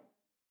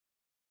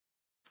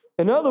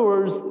 In other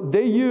words,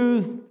 they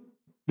use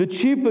the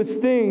cheapest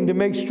thing to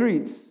make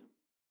streets.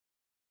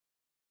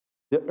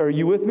 Are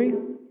you with me?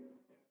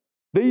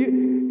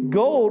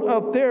 Gold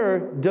up there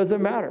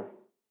doesn't matter.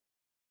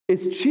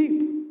 It's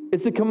cheap.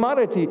 It's a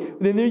commodity.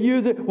 Then they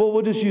use it,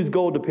 we'll just use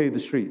gold to pave the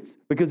streets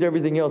because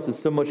everything else is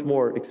so much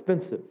more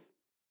expensive.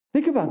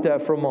 Think about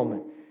that for a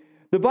moment.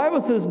 The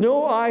Bible says,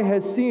 no eye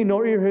has seen,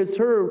 nor ear has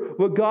heard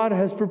what God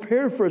has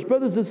prepared for us.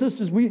 Brothers and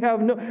sisters, we have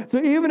so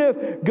even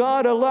if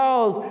God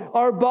allows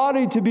our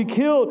body to be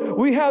killed,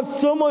 we have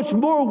so much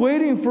more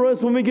waiting for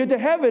us when we get to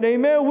heaven.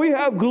 Amen. We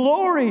have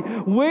glory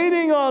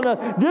waiting on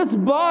us. This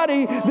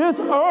body, this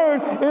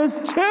earth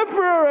is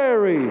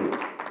temporary.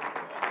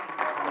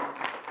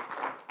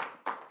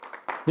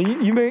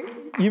 You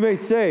may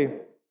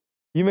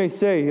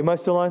say, am I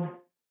still on?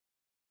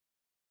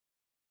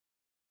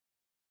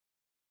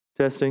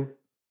 Testing.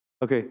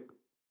 Okay.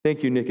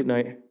 Thank you, Nick at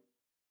Night.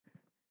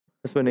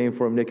 That's my name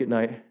for him, Nick at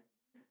Night.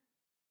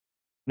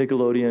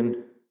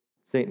 Nickelodeon,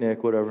 Saint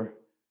Nick, whatever.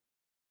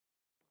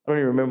 I don't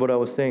even remember what I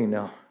was saying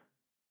now.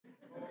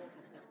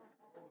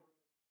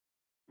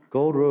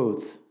 Gold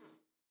roads.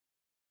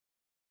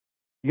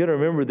 You got to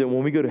remember that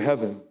when we go to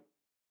heaven,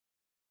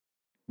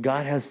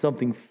 God has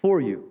something for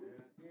you.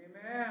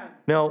 Amen.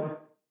 Now,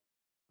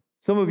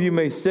 some of you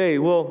may say,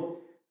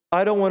 well,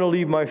 I don't want to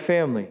leave my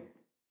family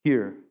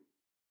here.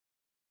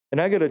 And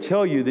I got to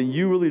tell you that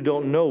you really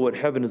don't know what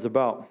heaven is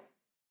about.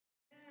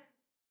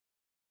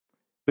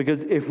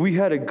 Because if we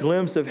had a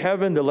glimpse of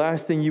heaven, the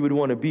last thing you would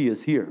want to be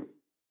is here.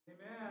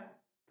 Amen.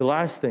 The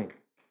last thing.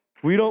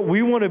 We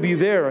want to be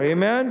there.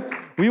 Amen.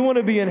 We want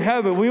to be in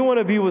heaven. We want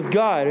to be with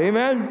God.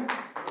 Amen.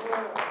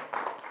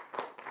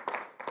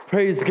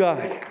 Praise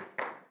God.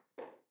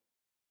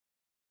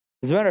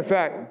 As a matter of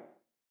fact,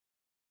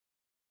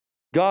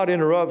 God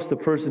interrupts the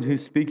person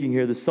who's speaking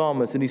here, the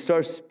psalmist, and he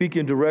starts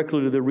speaking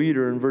directly to the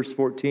reader in verse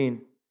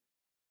 14.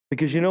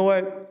 Because you know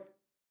what?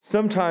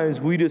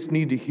 Sometimes we just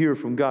need to hear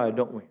from God,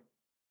 don't we?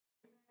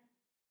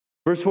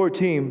 Verse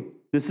 14,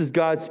 this is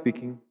God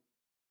speaking.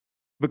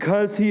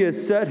 Because he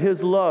has set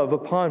his love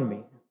upon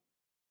me,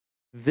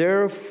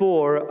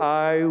 therefore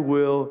I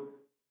will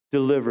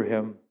deliver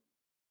him.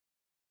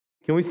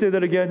 Can we say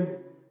that again?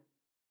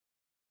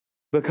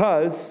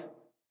 Because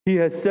he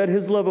has set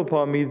his love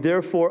upon me,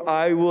 therefore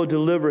I will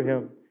deliver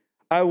him.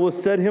 I will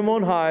set him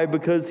on high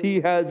because he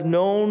has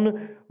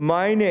known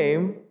my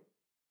name.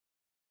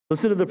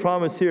 Listen to the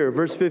promise here,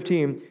 verse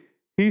 15.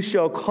 He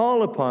shall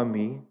call upon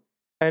me,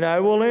 and I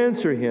will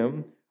answer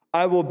him.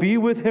 I will be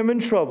with him in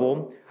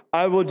trouble.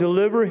 I will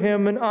deliver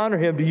him and honor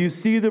him. Do you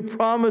see the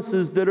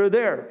promises that are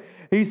there?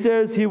 He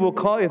says he will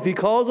call, if he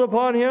calls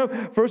upon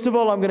him, first of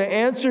all, I'm going to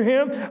answer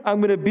him. I'm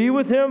going to be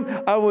with him.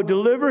 I will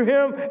deliver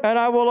him, and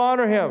I will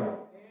honor him.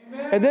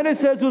 And then it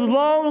says, with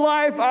long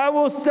life I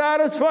will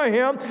satisfy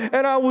him,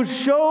 and I will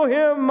show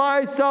him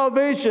my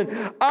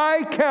salvation.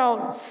 I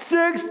count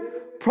 6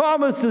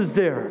 promises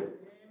there.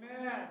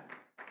 Amen.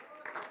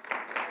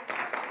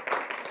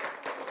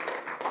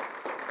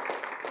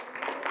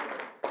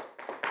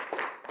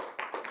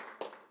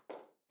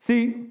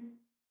 See,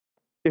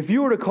 if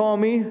you were to call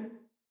me,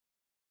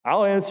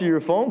 I'll answer your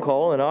phone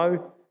call and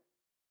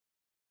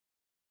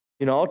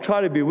I'll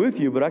try to be with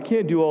you, but I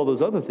can't do all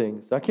those other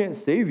things. I can't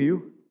save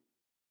you.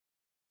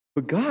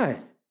 But God.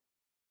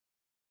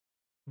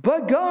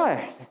 But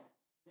God.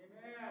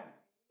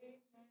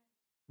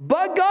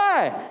 But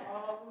God.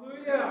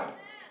 Hallelujah.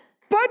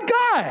 But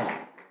God.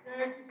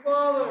 Thank you,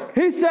 Father.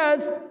 He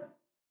says,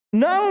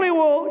 not only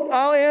will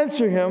I'll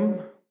answer him,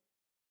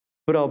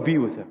 but I'll be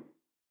with him.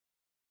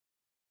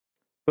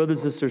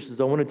 Brothers and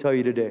sisters, I want to tell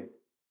you today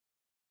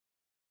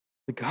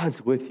that God's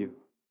with you.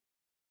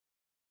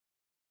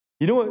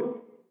 You know what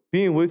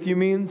being with you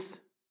means?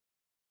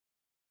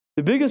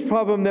 The biggest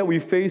problem that we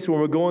face when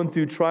we're going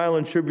through trial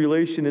and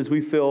tribulation is we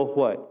feel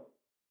what?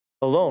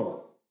 Alone.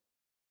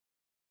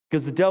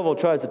 Because the devil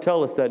tries to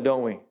tell us that,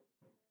 don't we?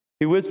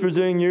 He whispers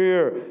in your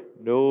ear,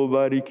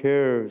 nobody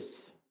cares.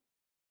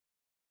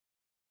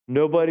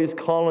 Nobody's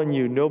calling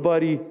you.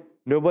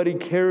 Nobody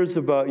cares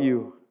about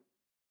you.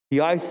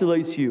 He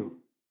isolates you.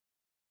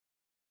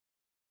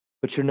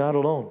 But you're not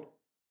alone.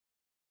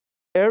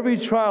 Every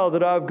trial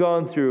that I've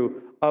gone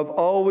through, I've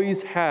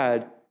always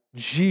had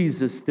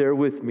Jesus there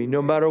with me,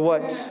 no matter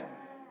what.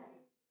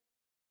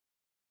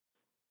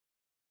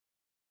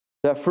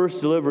 That first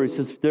deliver, he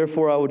says,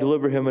 therefore I will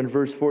deliver him in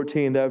verse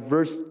 14. That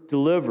verse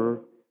deliver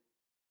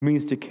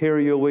means to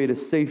carry away to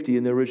safety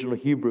in the original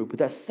Hebrew. But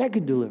that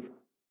second deliver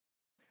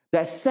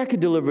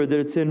that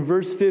it's in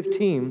verse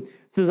 15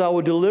 says, I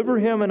will deliver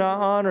him and I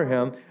honor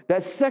him.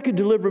 That second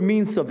deliver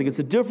means something. It's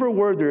a different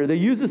word there. They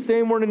use the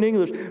same word in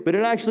English, but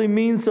it actually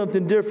means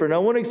something different. I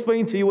want to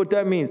explain to you what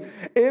that means.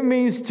 It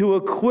means to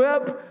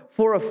equip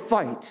for a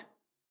fight.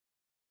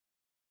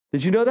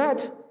 Did you know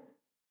that?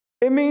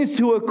 It means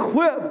to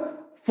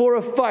equip for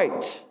a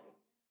fight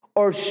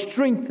or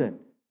strengthen.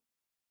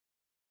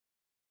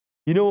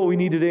 You know what we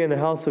need today in the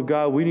house of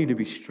God? We need to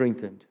be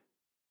strengthened.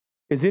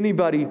 Is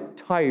anybody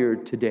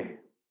tired today?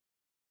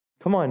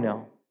 Come on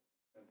now.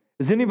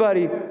 Is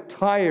anybody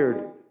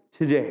tired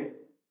today?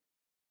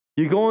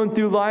 You're going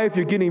through life,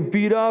 you're getting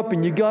beat up,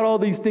 and you got all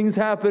these things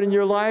happen in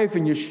your life,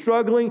 and you're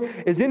struggling.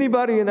 Is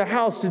anybody in the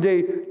house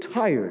today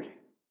tired?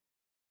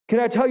 Can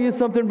I tell you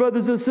something,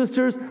 brothers and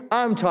sisters?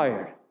 I'm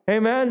tired.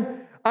 Amen?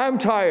 I'm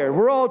tired.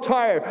 We're all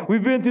tired.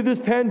 We've been through this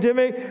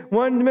pandemic.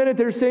 One minute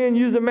they're saying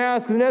use a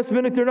mask. The next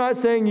minute they're not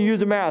saying you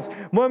use a mask.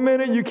 One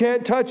minute you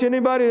can't touch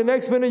anybody. The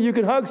next minute you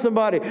can hug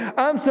somebody.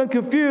 I'm so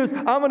confused.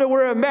 I'm going to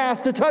wear a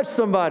mask to touch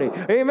somebody.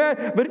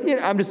 Amen? But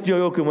I'm just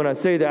joking when I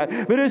say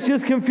that. But it's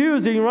just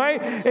confusing,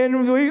 right?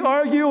 And we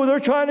argue, they're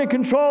trying to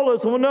control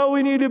us. Well, no,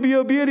 we need to be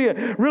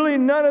obedient. Really,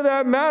 none of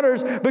that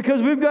matters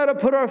because we've got to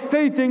put our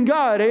faith in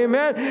God.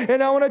 Amen?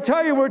 And I want to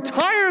tell you, we're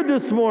tired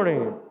this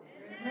morning.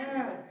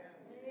 Amen.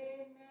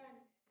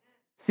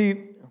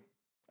 See,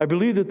 I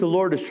believe that the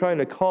Lord is trying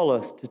to call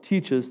us to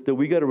teach us that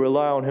we got to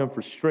rely on Him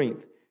for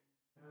strength.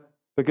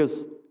 Because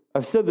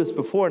I've said this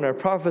before and I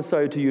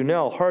prophesy to you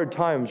now, hard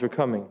times are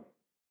coming.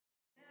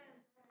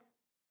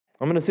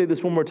 I'm going to say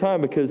this one more time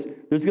because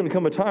there's going to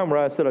come a time where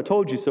I said, I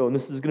told you so, and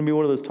this is going to be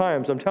one of those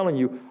times. I'm telling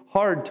you,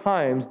 hard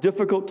times,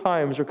 difficult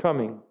times are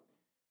coming.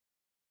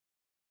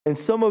 And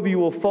some of you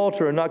will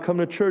falter and not come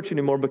to church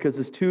anymore because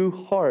it's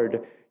too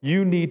hard.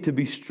 You need to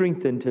be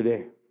strengthened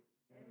today.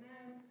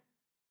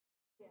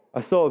 I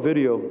saw a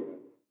video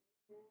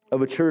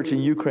of a church in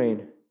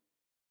Ukraine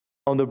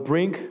on the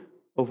brink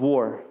of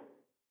war.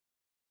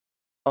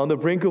 On the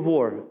brink of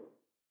war.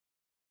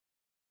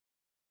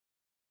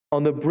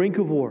 On the brink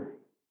of war.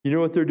 You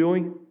know what they're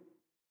doing?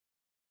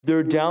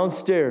 They're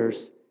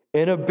downstairs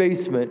in a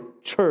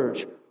basement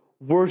church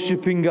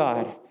worshiping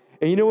God.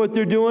 And you know what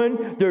they're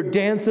doing? They're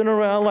dancing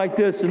around like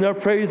this and they're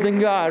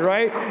praising God,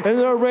 right? And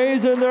they're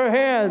raising their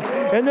hands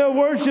and they're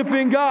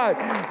worshiping God.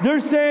 They're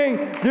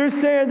saying,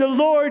 the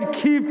Lord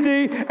keep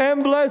thee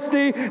and bless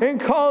thee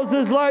and cause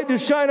his light to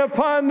shine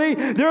upon thee.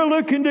 They're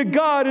looking to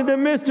God in the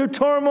midst of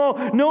turmoil,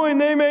 knowing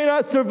they may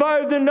not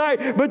survive the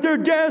night, but they're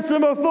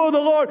dancing before the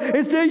Lord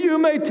and say, you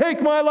may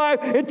take my life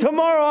and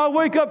tomorrow I'll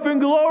wake up in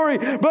glory.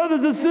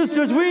 Brothers and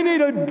sisters, we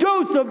need a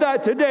dose of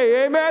that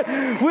today,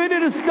 amen? We need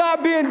to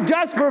stop being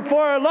desperate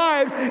for our lives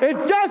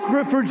and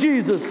desperate for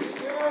Jesus.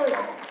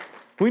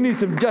 We need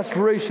some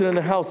desperation in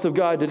the house of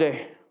God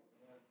today.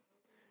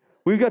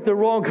 We've got the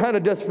wrong kind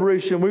of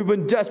desperation. We've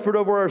been desperate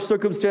over our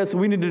circumstances.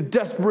 We need a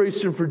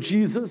desperation for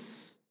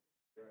Jesus.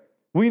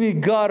 We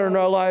need God in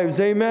our lives.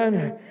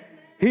 Amen.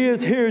 He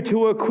is here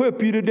to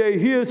equip you today.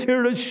 He is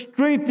here to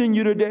strengthen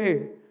you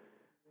today.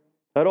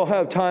 I don't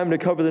have time to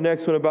cover the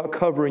next one about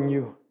covering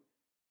you.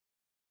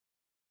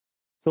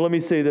 So let me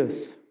say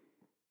this.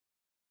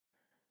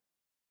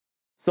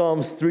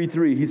 Psalms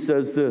 3:3, he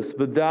says this,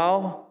 but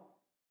thou,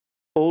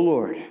 O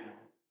Lord,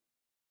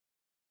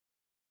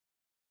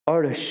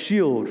 art a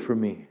shield for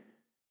me,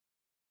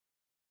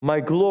 my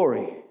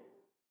glory,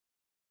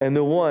 and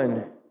the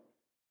one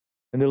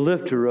and the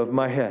lifter of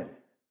my head.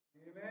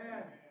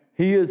 Amen.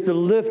 He is the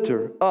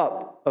lifter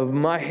up of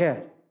my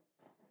head.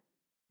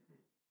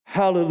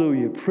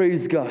 Hallelujah.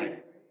 Praise God.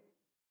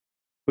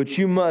 But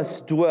you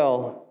must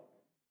dwell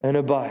and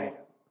abide.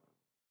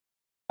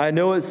 I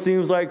know it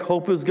seems like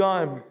hope is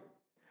gone.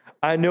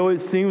 I know it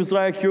seems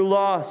like you're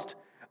lost.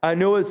 I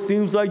know it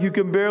seems like you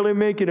can barely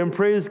make it, and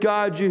praise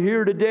God you're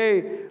here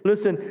today.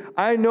 Listen,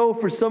 I know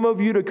for some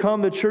of you to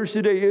come to church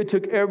today, it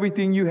took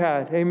everything you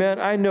had. Amen?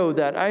 I know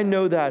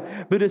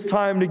that. But it's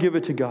time to give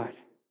it to God.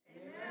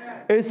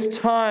 Amen. It's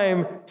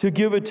time to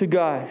give it to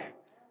God.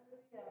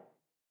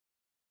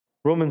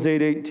 Romans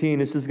 8:18,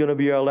 this is going to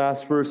be our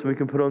last verse, and we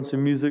can put on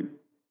some music.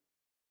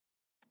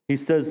 He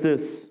says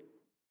this,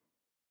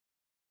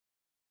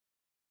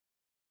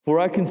 "For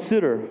I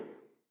consider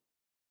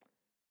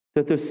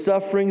that the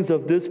sufferings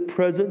of this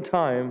present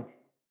time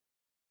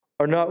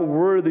are not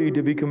worthy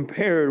to be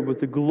compared with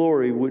the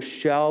glory which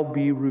shall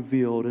be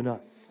revealed in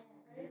us."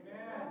 Amen.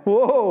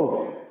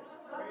 Whoa!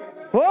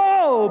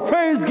 Whoa!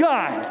 Praise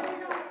God!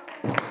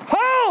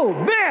 Oh,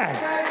 man!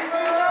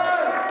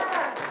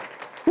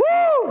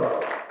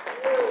 Woo!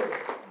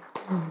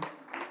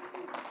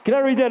 Can I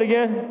read that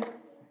again?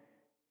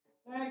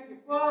 Thank you,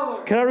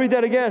 Father. Can I read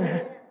that again?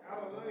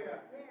 Hallelujah.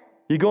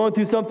 You going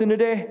through something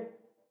today?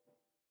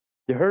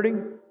 You're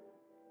hurting?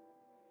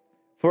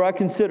 "For I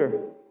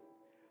consider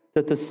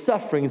that the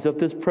sufferings of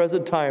this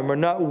present time are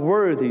not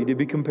worthy to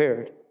be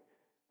compared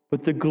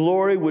with the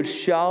glory which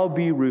shall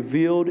be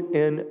revealed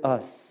in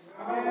us."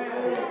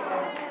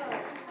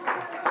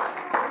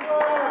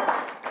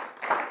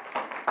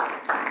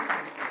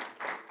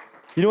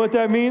 You know what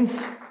that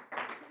means?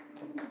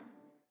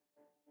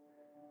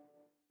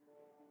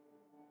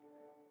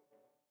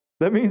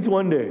 That means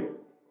one day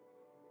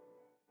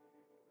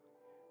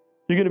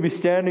you're going to be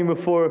standing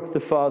before the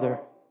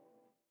Father.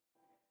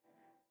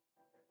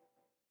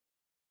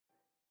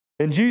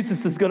 And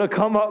Jesus is going to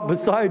come up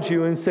beside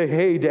you and say,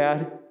 "Hey,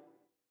 Dad,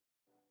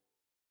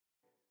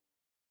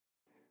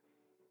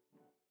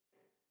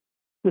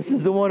 this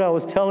is the one I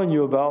was telling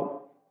you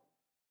about.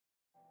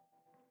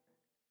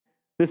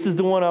 This is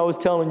the one I was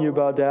telling you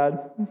about,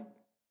 Dad.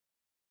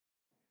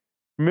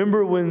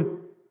 Remember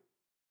when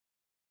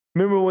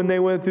they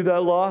went through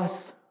that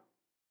loss?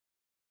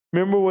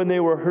 Remember when they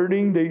were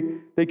hurting?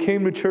 They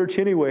came to church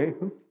anyway.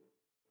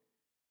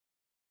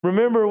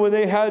 Remember when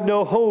they had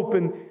no hope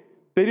and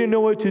they didn't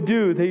know what to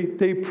do?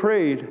 They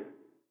prayed.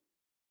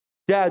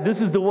 Dad,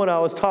 this is the one I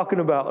was talking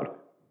about.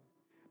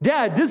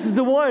 Dad, this is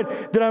the one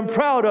that I'm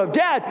proud of.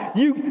 Dad,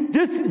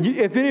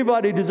 if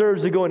anybody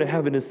deserves to go into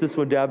heaven, it's this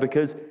one, Dad,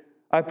 because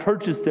I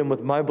purchased them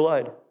with my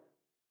blood."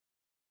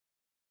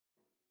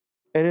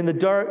 And in the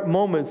dark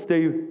moments,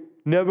 they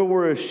never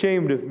were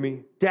ashamed of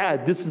me.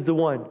 Dad, this is the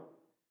one.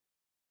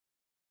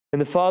 And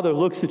the Father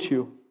looks at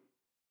you,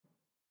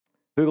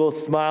 big old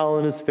smile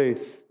on his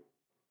face,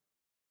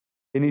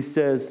 and he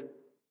says,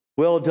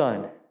 "Well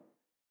done,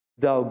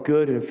 thou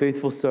good and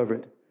faithful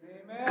servant.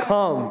 Amen.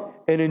 Come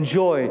and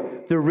enjoy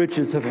the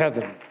riches of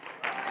heaven."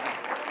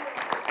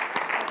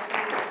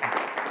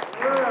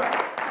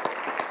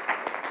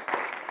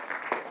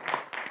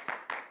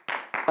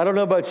 I don't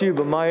know about you,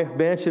 but my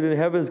mansion in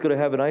heaven is going to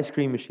have an ice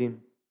cream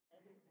machine.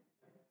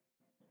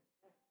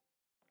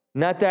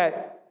 Not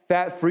that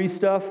fat-free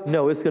stuff.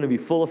 No, it's going to be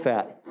full of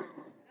fat.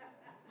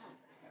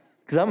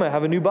 Because I'm going to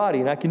have a new body,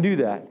 and I can do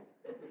that.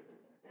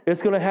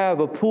 It's going to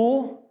have a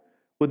pool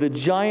with a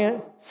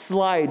giant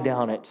slide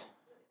down it.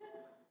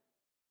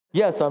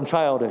 Yes, I'm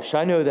childish.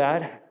 I know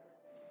that.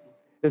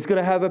 It's going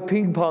to have a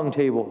ping pong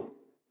table.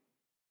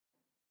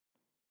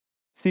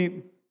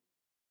 See,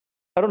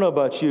 I don't know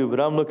about you, but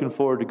I'm looking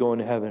forward to going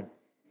to heaven.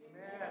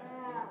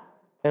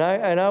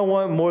 Amen. And I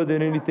want more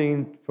than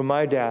anything from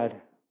my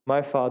dad,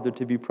 my father,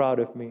 to be proud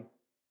of me.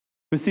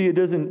 But see, it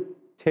doesn't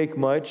take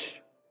much.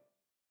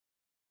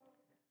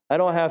 I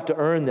don't have to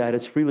earn that.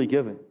 It's freely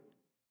given.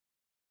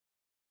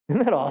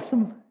 Isn't that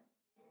awesome?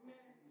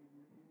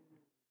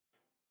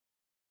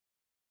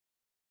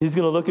 He's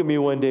going to look at me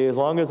one day, as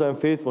long as I'm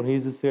faithful, and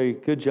he's going to say,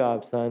 "Good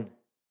job, son."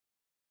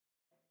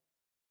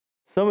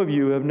 Some of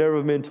you have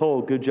never been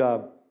told, "Good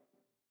job."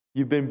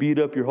 You've been beat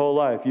up your whole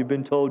life. You've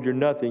been told you're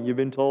nothing. You've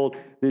been told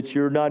that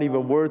you're not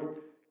even worth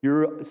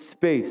your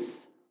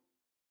space.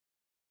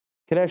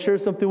 Can I share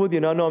something with you?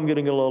 And I know I'm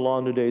getting a little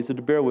long today, so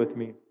bear with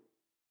me.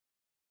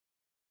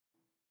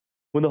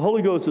 When the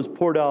Holy Ghost was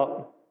poured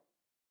out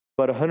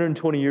about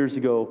 120 years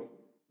ago,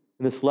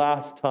 in this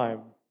last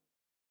time,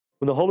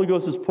 when the Holy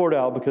Ghost was poured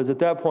out, because at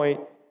that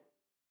point,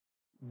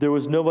 there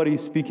was nobody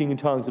speaking in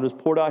tongues. It was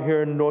poured out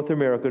here in North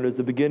America, and it was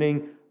the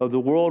beginning of the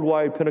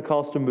worldwide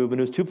Pentecostal movement.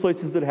 There's two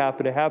places that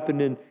happened. It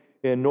happened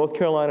in North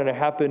Carolina, and it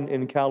happened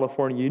in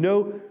California. You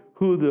know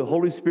who the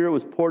Holy Spirit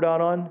was poured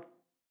out on?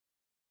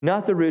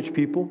 Not the rich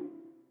people,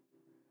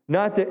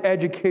 not the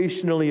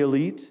educationally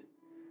elite,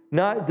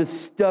 not the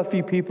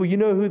stuffy people. You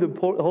know who the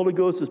Holy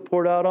Ghost is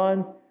poured out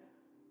on?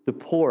 The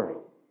poor,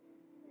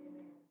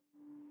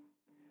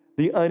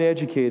 the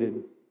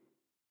uneducated,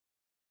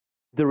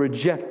 the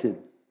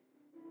rejected,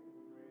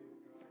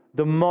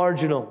 the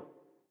marginal.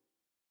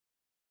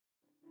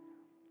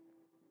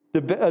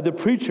 The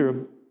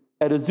preacher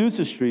at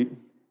Azusa Street,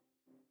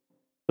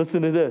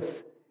 listen to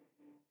this.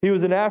 He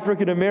was an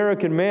African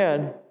American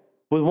man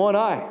with one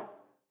eye.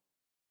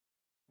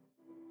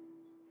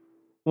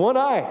 One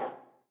eye.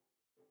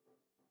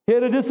 He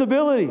had a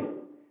disability.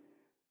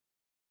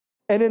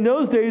 And in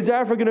those days,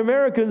 African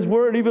Americans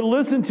weren't even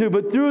listened to.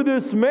 But through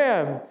this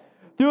man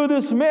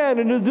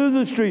in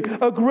Azusa Street,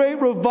 a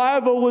great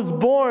revival was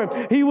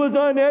born. He was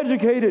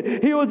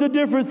uneducated. He was a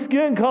different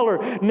skin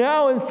color.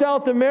 Now in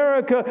South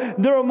America,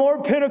 there are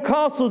more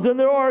Pentecostals than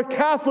there are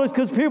Catholics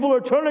because people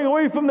are turning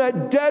away from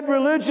that dead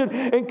religion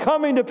and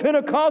coming to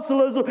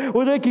Pentecostalism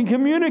where they can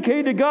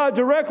communicate to God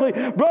directly.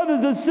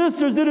 Brothers and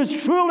sisters, it is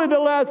truly the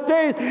last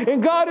days,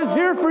 and God is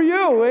here for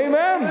you.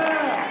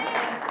 Amen.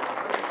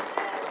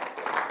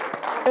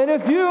 And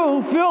if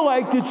you feel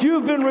like that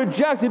you've been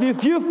rejected,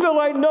 if you feel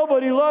like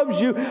nobody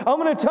loves you, I'm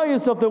going to tell you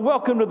something.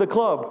 Welcome to the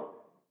club.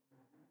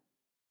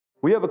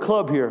 We have a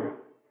club here.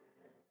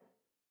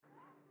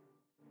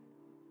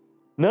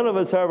 None of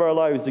us have our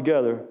lives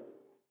together.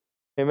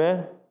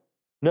 Amen?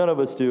 None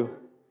of us do.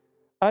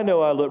 I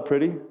know I look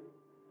pretty,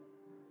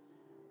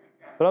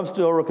 but I'm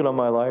still working on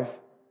my life.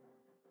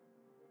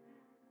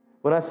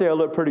 When I say I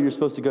look pretty, you're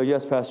supposed to go,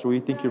 yes, Pastor, we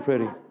think you're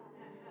pretty.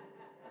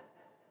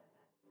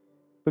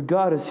 But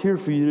God is here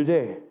for you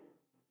today.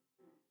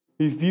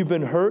 If you've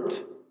been hurt,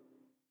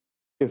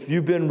 if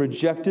you've been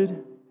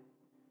rejected,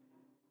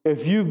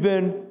 if you've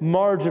been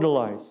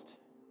marginalized,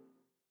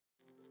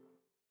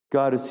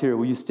 God is here.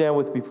 Will you stand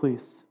with me,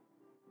 please?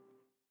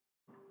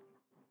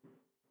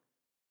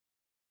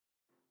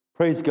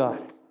 Praise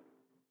God.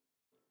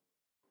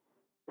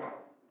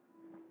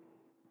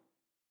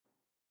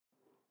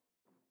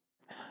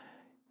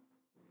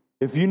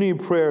 If you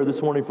need prayer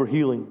this morning for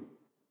healing,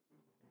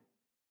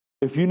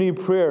 if you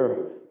need prayer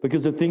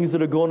because of things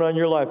that are going on in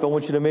your life, I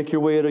want you to make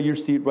your way out of your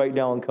seat right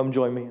now and come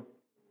join me.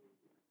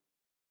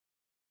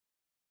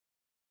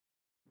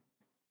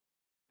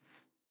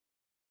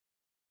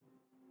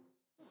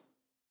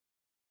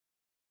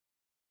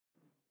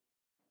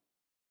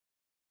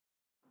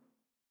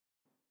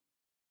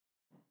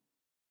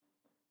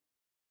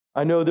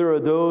 I know there are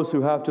those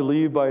who have to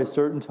leave by a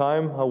certain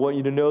time. I want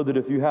you to know that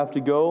if you have to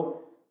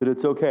go, that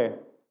it's okay.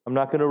 I'm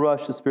not going to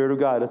rush the Spirit of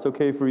God. It's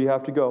okay for you to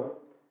have to go.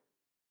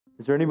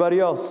 Is there anybody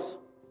else?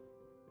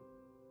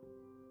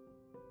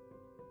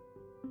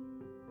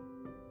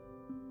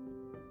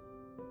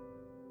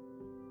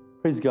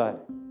 Praise God.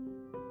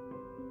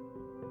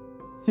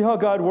 See how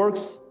God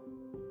works?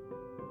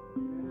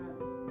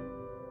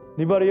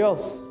 Anybody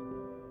else?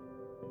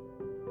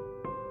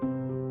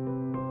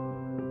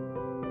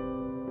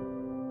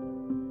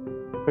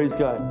 Praise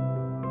God.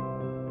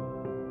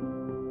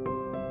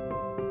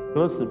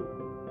 Listen,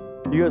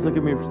 you guys look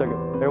at me for a second.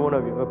 Every one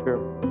of you up here.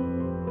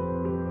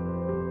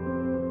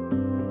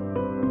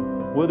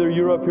 Whether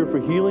you're up here for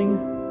healing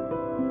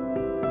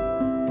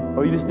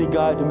or you just need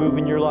God to move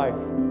in your life,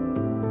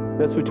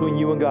 that's between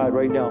you and God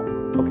right now,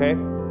 okay?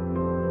 I'm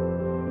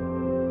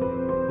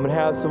going to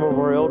have some of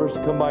our elders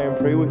to come by and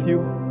pray with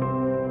you,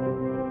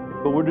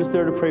 but we're just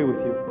there to pray with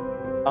you.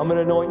 I'm going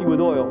to anoint you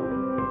with oil,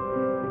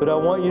 but I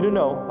want you to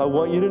know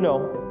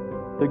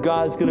that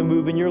God's going to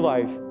move in your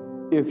life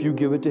if you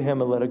give it to Him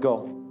and let it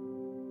go.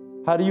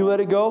 How do you let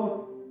it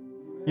go?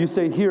 You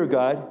say, here,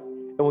 God.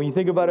 And when you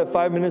think about it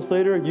 5 minutes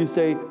later, you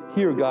say,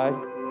 here, God.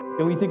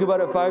 And when you think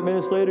about it 5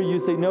 minutes later, you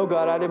say, no,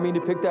 God, I didn't mean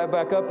to pick that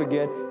back up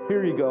again.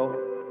 Here you go.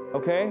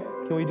 Okay?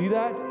 Can we do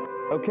that?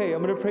 Okay,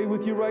 I'm going to pray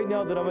with you right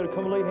now that I'm going to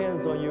come lay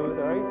hands on you. All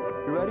right?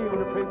 You ready? I'm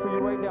going to pray for you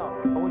right now.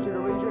 I want you to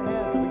raise your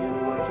hands and begin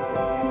to worship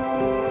God.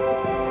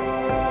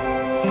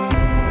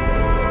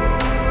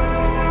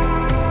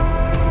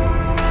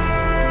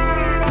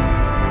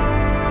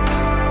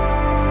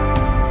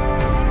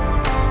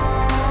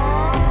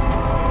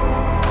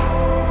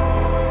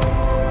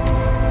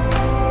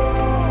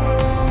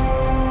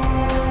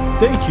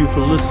 Thank you for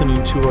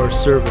listening to our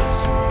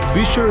service.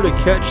 Be sure to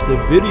catch the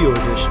video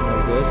edition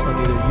of this on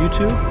either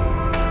YouTube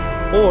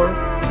or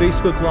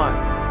Facebook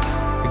Live.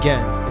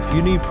 Again, if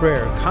you need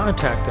prayer,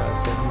 contact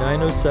us at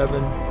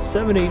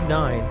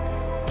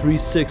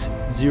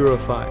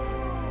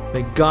 907-789-3605.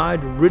 May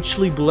God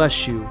richly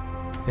bless you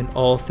in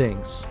all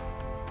things.